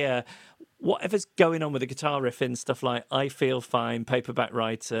of hear whatever's going on with the guitar riff in stuff like I Feel Fine, Paperback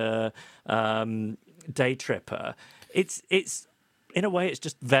Writer, Day Tripper. It's in a way, it's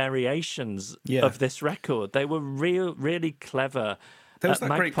just variations of this record. They were really clever. There was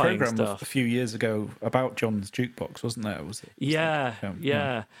that great program a few years ago about John's jukebox, wasn't there?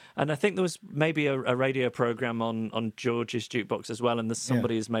 Yeah. And I think there was maybe a radio program on George's jukebox as well. And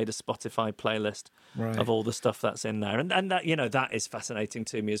somebody has made a Spotify playlist of all the stuff that's in there, and that that is fascinating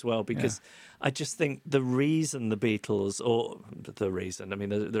to me as well, because I just think the reason the Beatles, I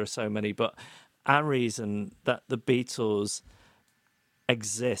mean, there are so many, but our reason that the Beatles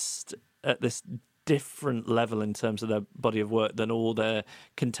exist at this different level in terms of their body of work than all their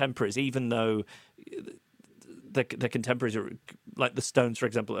contemporaries, even though their contemporaries are, like the Stones, for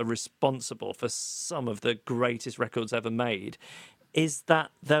example, are responsible for some of the greatest records ever made, is that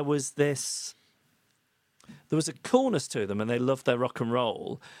there was a coolness to them and they loved their rock and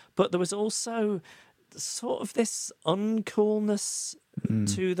roll, but there was also sort of this uncoolness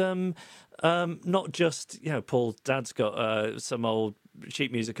to them. Not just, Paul Dad's got some old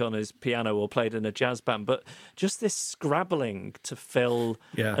sheet music on his piano or played in a jazz band, but just this scrabbling to fill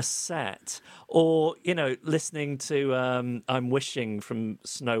a set, or listening to I'm Wishing from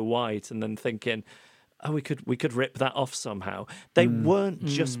Snow White and then thinking, oh, we could rip that off somehow. They weren't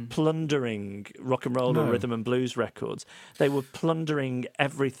just plundering rock and roll or rhythm and blues records. They were plundering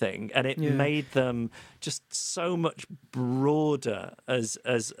everything, and it made them just so much broader as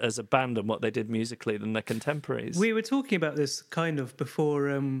a band and what they did musically than their contemporaries. We were talking about this kind of before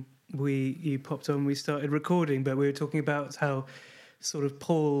you popped on, we started recording, but we were talking about how sort of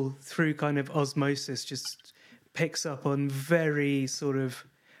Paul, through kind of osmosis, just picks up on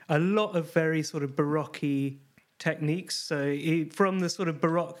a lot of very sort of Baroque techniques. So from the sort of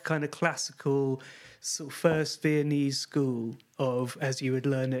Baroque kind of classical sort of first Viennese school of, as you would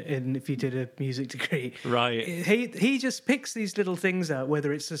learn it in if you did a music degree. Right. He just picks these little things out,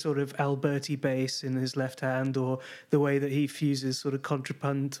 whether it's the sort of Alberti bass in his left hand or the way that he fuses sort of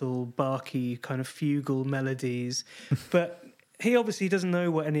contrapuntal, Bach-y kind of fugal melodies. But he obviously doesn't know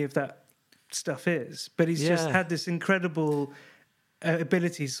what any of that stuff is, but he's just had this incredible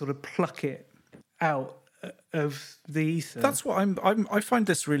ability to sort of pluck it out of the ether. That's what I find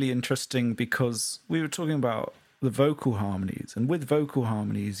this really interesting, because we were talking about the vocal harmonies, and with vocal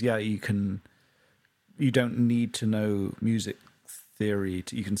harmonies, you don't need to know music theory.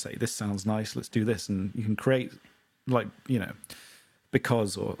 You can say, this sounds nice, let's do this, and you can create, like,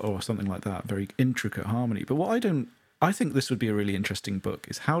 because or something like that, very intricate harmony. But I think this would be a really interesting book,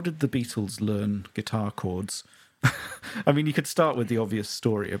 is how did the Beatles learn guitar chords? I mean, you could start with the obvious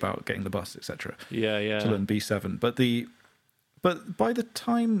story about getting the bus, etc. Yeah. To learn B7, but by the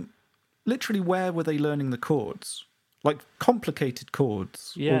time, literally, where were they learning the chords? Like complicated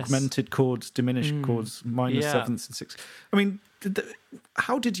chords, augmented chords, diminished chords, minor sevenths and sixths. I mean,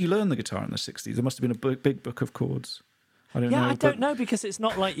 how did you learn the guitar in the 60s? There must have been a big book of chords. I don't know, because it's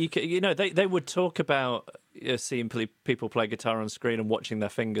not like you could, they would talk about seeing people play guitar on screen and watching their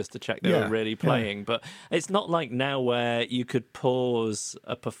fingers to check they were really playing, but it's not like now where you could pause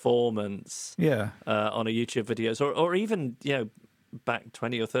a performance on a YouTube videos or even, back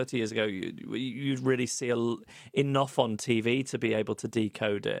 20 or 30 years ago, you'd really see enough on TV to be able to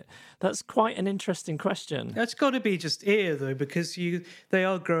decode it. That's quite an interesting question. That's got to be just ear, though, because they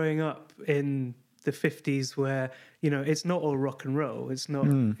are growing up in the 50s where, it's not all rock and roll. It's not,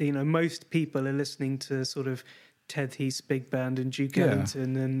 most people are listening to sort of Ted Heath's big band and Duke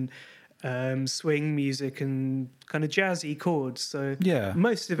Ellington and swing music and kind of jazzy chords. So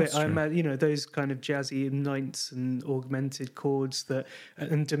most of it, I imagine, those kind of jazzy ninths and augmented chords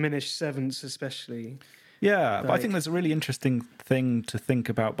and diminished sevenths especially. Yeah, but I think there's a really interesting thing to think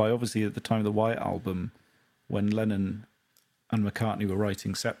about by, obviously, at the time of the White Album, when Lennon and McCartney were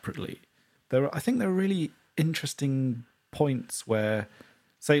writing separately, I think there were really interesting points where,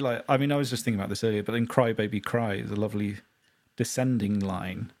 say, like, I mean, I was just thinking about this earlier, but in Cry Baby Cry is a lovely descending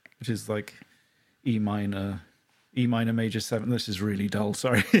line, which is like E minor major 7. This is really dull,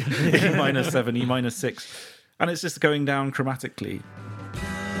 sorry. E minor 7, E minor 6. And it's just going down chromatically.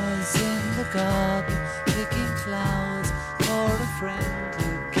 I was in the garden picking flowers for a friend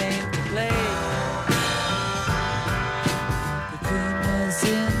who came to play. The queen was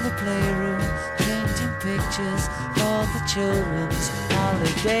in the playroom painting pictures for the children's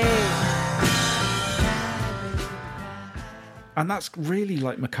holiday. And that's really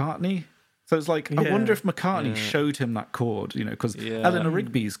like McCartney. So it's like, I wonder if McCartney showed him that chord, because Eleanor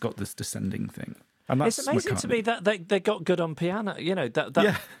Rigby's got this descending thing. And that's it's amazing McCartney. to me that they got good on piano.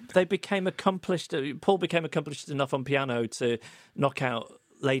 They became accomplished. Paul became accomplished enough on piano to knock out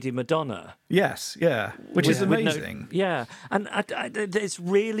Lady Madonna. Yes, which is amazing. And it's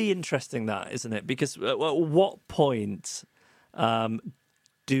really interesting, that, isn't it? Because at what point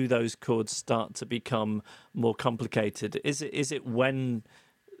do those chords start to become more complicated? Is it when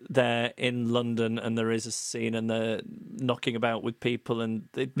they're in London and there is a scene and they're knocking about with people and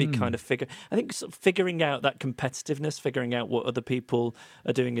they'd be kind of figuring out that competitiveness, figuring out what other people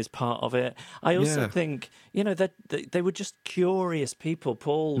are doing is part of it. I also think, that they were just curious people.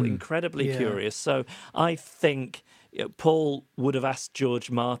 Paul, incredibly curious. So I think Paul would have asked George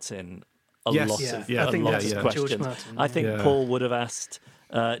Martin a lot of questions. I think Paul would have asked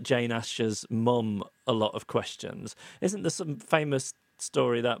Jane Asher's mum a lot of questions. Isn't there some famous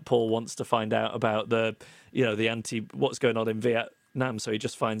story that Paul wants to find out about what's going on in Vietnam? So he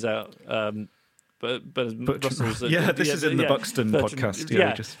just finds out. But Russell's this is in the Buxton podcast.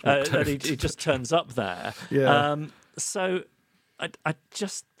 He just turns up there. So I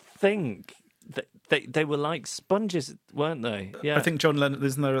just think that they were like sponges, weren't they? Yeah. I think John Lennon.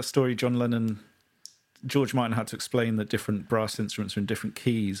 Isn't there a story John Lennon George Martin had to explain that different brass instruments are in different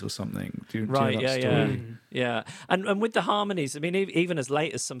keys or something. Do you know Right, that yeah. story? Yeah. And with the harmonies, I mean, even as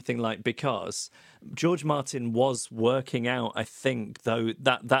late as something like Because, George Martin was working out, I think, though,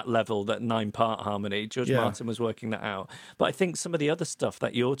 that level, that 9-part harmony, George Martin was working that out. But I think some of the other stuff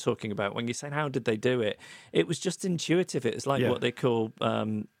that you're talking about, when you're saying how did they do it, it was just intuitive. It was like what they call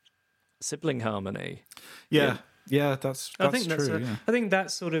sibling harmony. Yeah, that's I think true. I think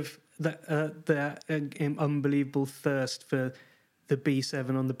that's sort of that unbelievable thirst for the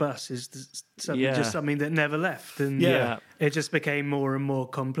B7 on the bus is just something that never left, and it just became more and more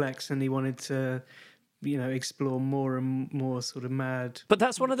complex, and he wanted to, explore more and more sort of mad. But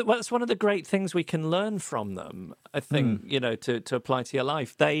that's one of the great things we can learn from them. I think to apply to your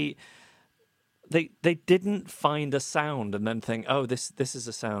life. They didn't find a sound and then think, oh, this is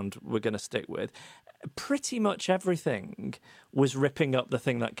a sound we're going to stick with. Pretty much everything was ripping up the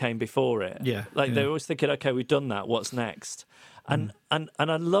thing that came before it. Yeah, they were always thinking, okay, we've done that. What's next? And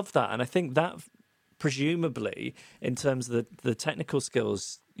I love that. And I think that presumably, in terms of the technical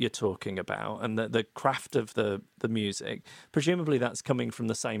skills you're talking about and the craft of the music, presumably that's coming from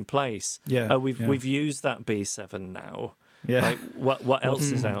the same place. Yeah, we've used that B7 now. Yeah. What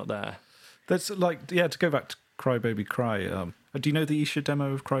else is out there? That's to go back to Cry Baby Cry. Do you know the Isha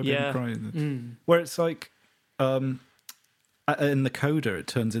demo of Cry Baby Cry? Where it's like, in the coda, it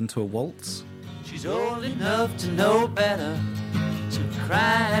turns into a waltz. She's old enough to know better. So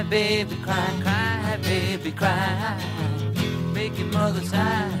cry, baby, cry, baby, cry. Make your mother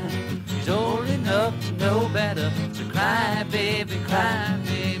sigh. She's old enough to know better. So cry, baby, cry,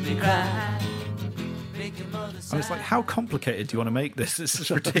 baby, cry. And it's like, how complicated do you want to make this? It's just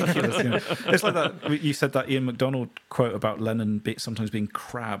ridiculous. It's like that. You said that Ian MacDonald quote about Lennon sometimes being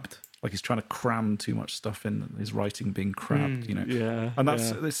crabbed, like he's trying to cram too much stuff in his writing, being crabbed. Yeah, and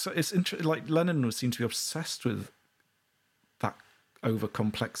it's interesting. Like Lennon seemed to be obsessed with that over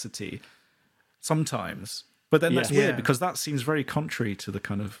complexity sometimes, but then that's weird because that seems very contrary to the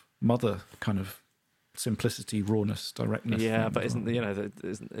kind of Mother kind of simplicity, rawness, directness. Yeah, but isn't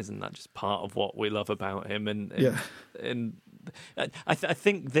that just part of what we love about him? And I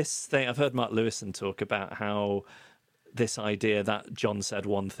think this thing, I've heard Mark Lewison talk about how this idea that John said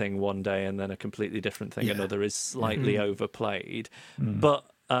one thing one day and then a completely different thing another is slightly overplayed. But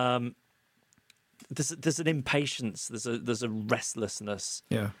there's an impatience, there's a restlessness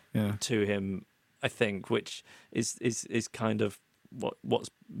to him, I think, which is kind of what's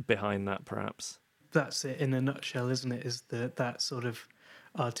behind that, perhaps. That's it in a nutshell, isn't it? Is that sort of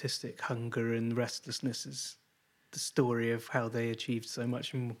artistic hunger and restlessness is the story of how they achieved so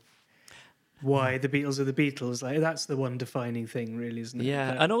much and why the Beatles are the Beatles. Like, that's the one defining thing, really, isn't it?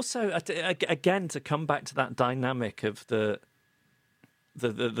 Yeah, and also again to come back to that dynamic of the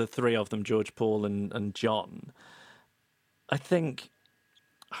three of them, George, Paul, and John. I think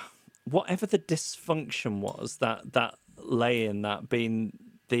whatever the dysfunction was that lay in that being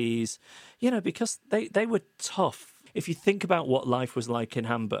these, because they were tough. If you think about what life was like in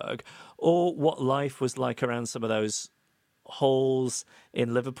Hamburg or what life was like around some of those halls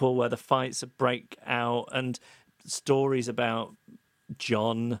in Liverpool where the fights would break out and stories about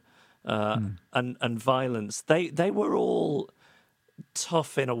John and violence, they were all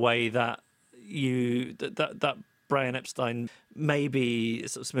tough in a way that that Brian Epstein maybe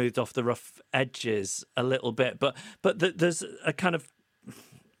sort of smoothed off the rough edges a little bit, but there's a kind of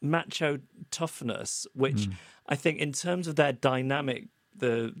macho toughness, which I think in terms of their dynamic,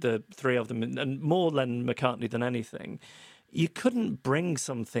 the three of them, and more Lennon McCartney than anything, you couldn't bring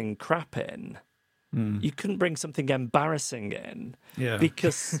something crap in. You couldn't bring something embarrassing in. Yeah.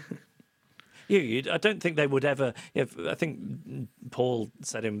 Because I don't think they would ever. I think Paul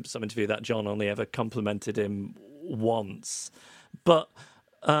said in some interview that John only ever complimented him once, but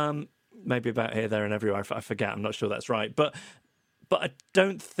maybe about here, there, and everywhere. I forget. I'm not sure that's right, but I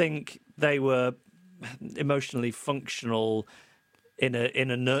don't think they were emotionally functional in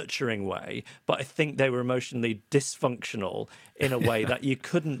a nurturing way. But I think they were emotionally dysfunctional in a way that you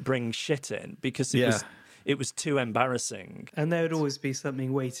couldn't bring shit in because it was too embarrassing. And there would always be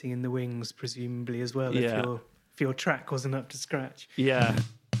something waiting in the wings, presumably as well, if your track wasn't up to scratch. Yeah.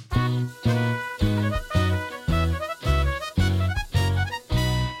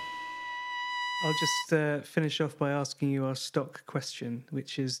 I'll just finish off by asking you our stock question,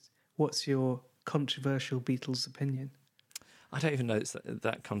 which is, what's your controversial Beatles opinion? I don't even know it's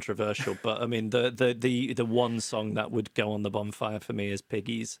that controversial, but I mean, the one song that would go on the bonfire for me is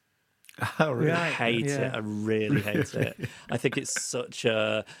Piggies. Oh, really? I hate it. I really hate it. I think it's such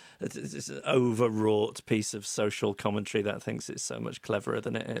it's an overwrought piece of social commentary that thinks it's so much cleverer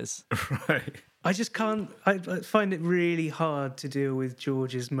than it is. Right. I just can't. I find it really hard to deal with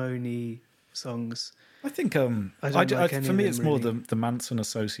George's moany songs. I think I don't like any for of me them, it's more really. the Manson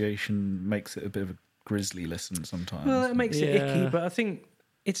association makes it a bit of a grisly listen sometimes. Well, it makes it icky, Yeah. but I think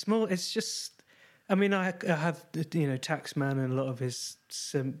it's more. It's just. I mean, I have Taxman and a lot of his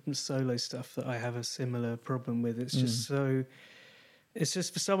solo stuff that I have a similar problem with. It's just so. It's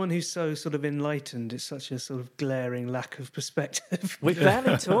just for someone who's so sort of enlightened. It's such a sort of glaring lack of perspective. We've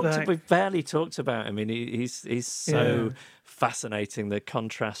barely talked. Like- We've barely talked about him. I mean, he's so Yeah. fascinating. The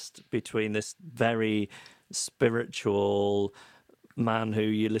contrast between this very spiritual man who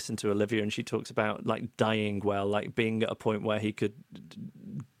you listen to Olivia, and she talks about like dying well, like being at a point where he could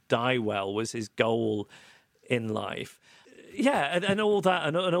die well was his goal in life. Yeah, and all that,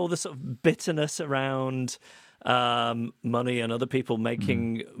 and all the sort of bitterness around money and other people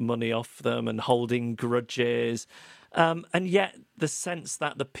making money off them and holding grudges. And yet the sense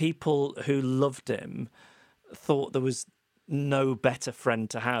that the people who loved him thought there was no better friend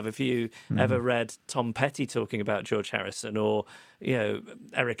to have. If you ever read Tom Petty talking about George Harrison, or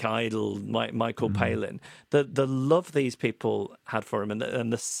Eric Idle, Michael Palin, the love these people had for him,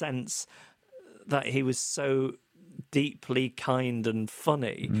 and the sense that he was so deeply kind and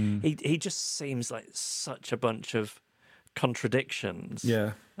funny. He just seems like such a bunch of contradictions.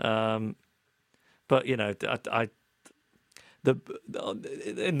 Yeah. But in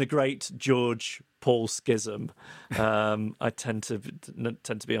the great George Paul schism, I tend to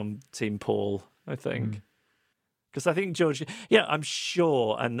be on Team Paul. I think because I think George. Yeah, I'm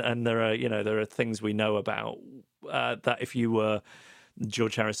sure, and there are things we know about that if you were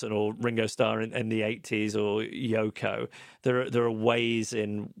George Harrison or Ringo Starr in the 80s or Yoko, there are ways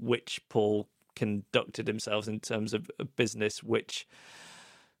in which Paul conducted himself in terms of business, which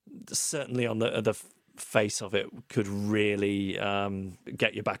certainly on the face of it could really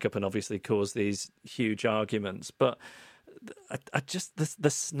get you back up and obviously cause these huge arguments. But I just the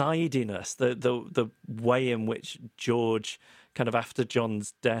snidiness, the way in which George kind of after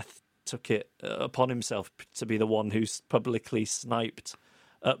John's death took it upon himself to be the one who's publicly sniped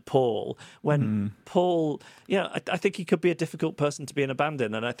at Paul, when Paul, I think he could be a difficult person to be in a band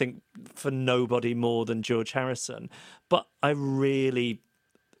in, and I think for nobody more than George Harrison. But I really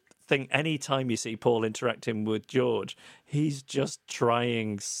think any time you see Paul interacting with George, he's just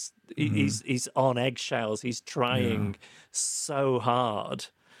trying, he's on eggshells, he's trying so hard,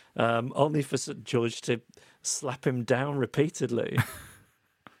 only for George to slap him down repeatedly.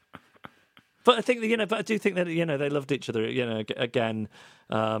 But I think, but I do think that, they loved each other. Again,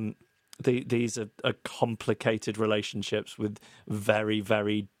 these are complicated relationships with very,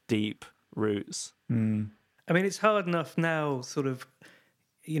 very deep roots. I mean, it's hard enough now, sort of,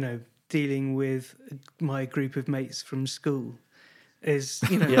 dealing with my group of mates from school. Is,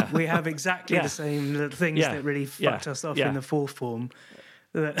 we have exactly the same things that really fucked us off in the fourth form.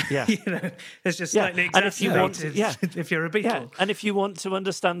 It's just slightly exacerbated if you're a Beatle. Yeah. And if you want to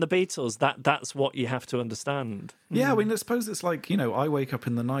understand the Beatles, that's what you have to understand. Yeah, I mean, I suppose it's like, I wake up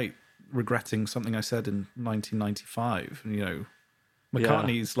in the night regretting something I said in 1995. And,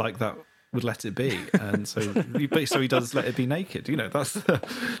 McCartney's like that with Let It Be. And so he does Let It Be Naked. That's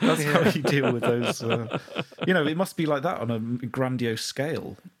how you deal with those. It must be like that on a grandiose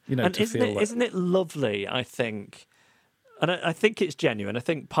scale, And to feel like... isn't it lovely, I think... And I think it's genuine. I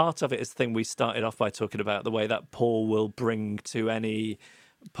think part of it is the thing we started off by talking about, the way that Paul will bring to any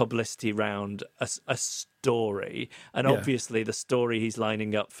publicity round a story. And obviously the story he's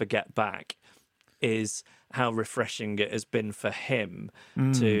lining up for Get Back is how refreshing it has been for him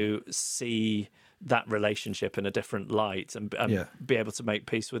to see that relationship in a different light and be able to make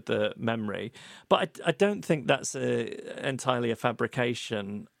peace with the memory. But I don't think that's entirely a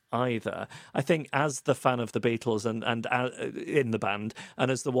fabrication either. I think as the fan of the Beatles and in the band, and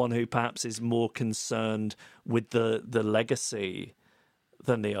as the one who perhaps is more concerned with the legacy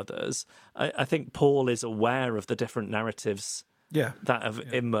than the others, I think Paul is aware of the different narratives that have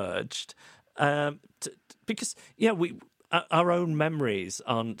emerged. Because our own memories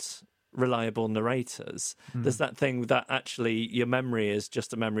aren't reliable narrators. There's that thing that actually your memory is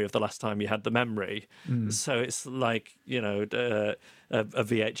just a memory of the last time you had the memory. So it's like, a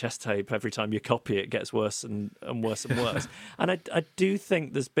VHS tape. Every time you copy it gets worse and worse and worse. And I do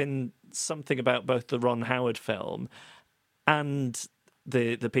think there's been something about both the Ron Howard film and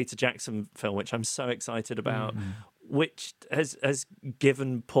the Peter Jackson film, which I'm so excited about, which has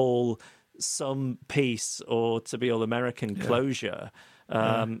given Paul some peace, or to be all American, closure.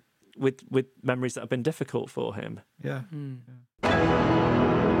 with memories that have been difficult for him. Yeah.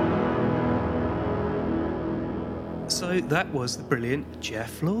 So that was the brilliant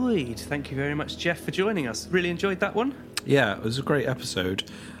Geoff Lloyd. Thank you very much, Geoff, for joining us. Really enjoyed that one. Yeah, it was a great episode.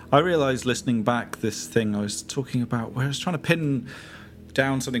 I realised listening back this thing I was talking about, where I was trying to pin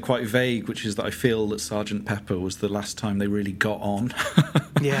down something quite vague, which is that I feel that Sgt. Pepper was the last time they really got on.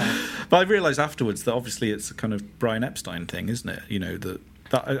 Yeah. But I realised afterwards that obviously it's a kind of Brian Epstein thing, isn't it? You know,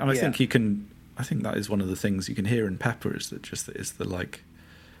 and I think you can. I think that is one of the things you can hear in Pepper is that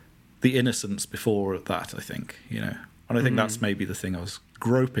the innocence before that. I think, you know, and I think that's maybe the thing I was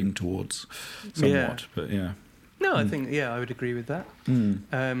groping towards somewhat. But yeah. No, I think, I would agree with that.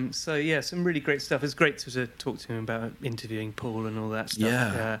 Some really great stuff. It's great to talk to him about interviewing Paul and all that stuff.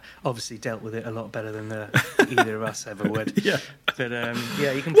 Yeah. Obviously dealt with it a lot better than either of us ever would. Yeah. But,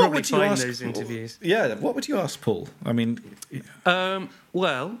 you can probably find those interviews. Yeah, what would you ask Paul? I mean...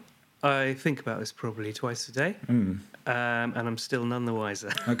 Well, I think about this probably twice a day, and I'm still none the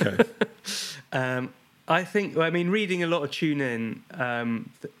wiser. Okay. Reading a lot of Tune In,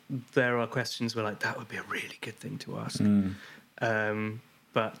 there are questions where, like, that would be a really good thing to ask. I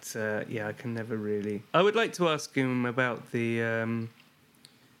can never really... I would like to ask him about the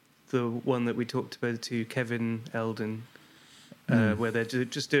one that we talked about to Kevin Eldon, where they're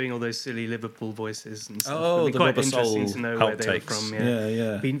just doing all those silly Liverpool voices and stuff. Oh, It'd be the quite Rubber interesting Soul to know where they were outtakes. from.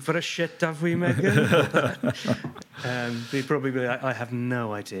 Yeah. Been for a shit, have we, Megan? They'd probably be like, I have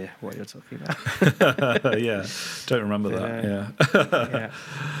no idea what you're talking about. Yeah, don't remember that.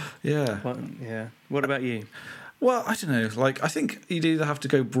 Yeah. What about you? Well, I don't know. Like, I think you'd either have to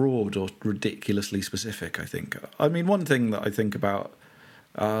go broad or ridiculously specific, I think. I mean, one thing that I think about...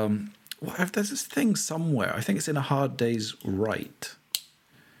 there's this thing somewhere, I think it's in A Hard Day's Right,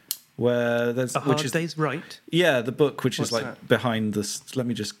 where there's... A Hard Day's Right? Yeah, the book, which What's is like that? behind this... Let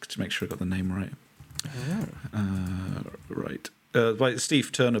me just make sure I got the name right. Right. Like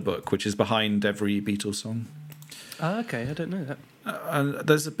Steve Turner book, which is behind every Beatles song. Oh, okay, I don't know that. And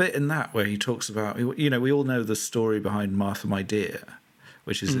there's a bit in that where he talks about... You know, we all know the story behind Martha, My Dear,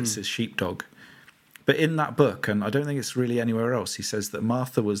 which is it's his sheepdog. But in that book, and I don't think it's really anywhere else, he says that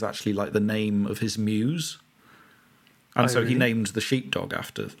Martha was actually like the name of his muse. And so he named the sheepdog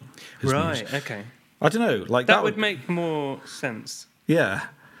after his muse. Right, okay. I don't know. Like that would make more sense. Yeah.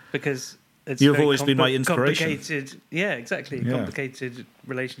 Because it's You've very always been my inspiration. Complicated, yeah, exactly. Yeah. Complicated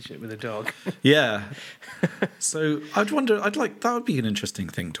relationship with a dog. Yeah. So I'd wonder, that would be an interesting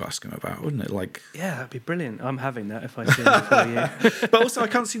thing to ask him about, wouldn't it? Like, yeah, that'd be brilliant. I'm having that if I see him before you. But also I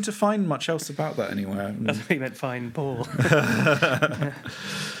can't seem to find much else about that anywhere. I thought you meant find Paul. But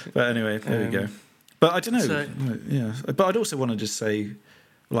anyway, there we go. But I don't know. Yeah. But I'd also want to just say,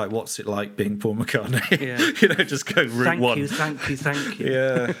 like, what's it like being Paul McCartney? Yeah. You know, just go route one. Thank you.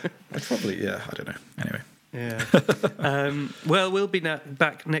 Yeah. I don't know. Anyway. Yeah. Well, we'll be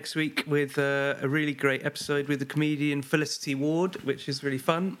back next week with a really great episode with the comedian Felicity Ward, which is really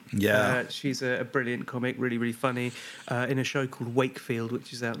fun. Yeah. She's a brilliant comic, really, really funny, in a show called Wakefield,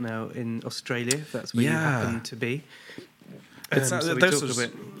 which is out now in Australia, if that's where you happen to be. So we talked a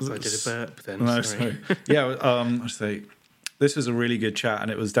bit... So I did a burp then. No, sorry. Yeah, I say... This was a really good chat,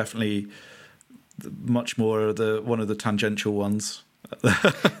 and it was definitely much more one of the tangential ones.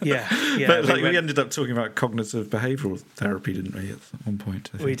 Yeah. But we ended up talking about cognitive behavioural therapy, didn't we, at one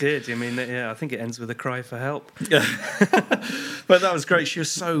point? I think. We did. I mean, I think it ends with a cry for help. But that was great. She was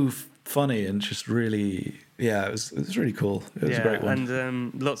so funny and just really... Yeah, it was really cool. It was a great one.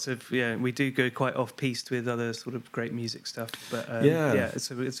 And lots of we do go quite off piste with other sort of great music stuff. But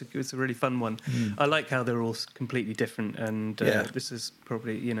it's a really fun one. I like how they're all completely different, and this is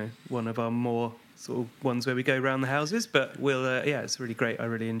probably one of our more sort of ones where we go around the houses. But it's really great. I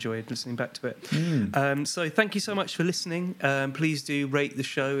really enjoyed listening back to it. So thank you so much for listening. Please do rate the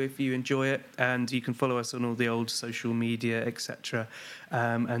show if you enjoy it, and you can follow us on all the old social media, etc.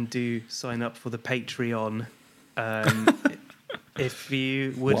 And do sign up for the Patreon. If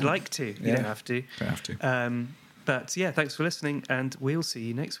you would like to. You don't have to. Don't have to. But thanks for listening, and we'll see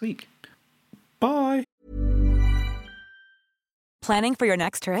you next week. Bye. Planning for your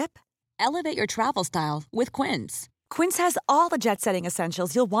next trip? Elevate your travel style with Quince. Quince has all the jet-setting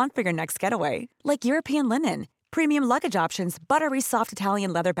essentials you'll want for your next getaway, like European linen, premium luggage options, buttery soft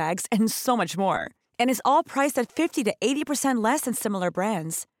Italian leather bags, and so much more. And is all priced at 50 to 80% less than similar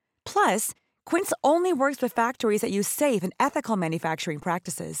brands. Plus, Quince only works with factories that use safe and ethical manufacturing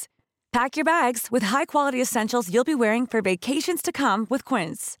practices. Pack your bags with high-quality essentials you'll be wearing for vacations to come with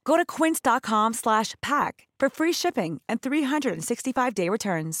Quince. Go to quince.com/pack for free shipping and 365-day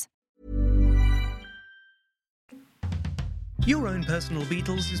returns. Your Own Personal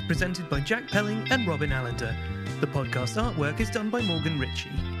Beatles is presented by Jack Pelling and Robin Allender. The podcast artwork is done by Morgan Ritchie.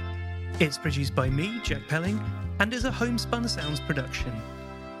 It's produced by me, Jack Pelling, and is a Homespun Sounds production.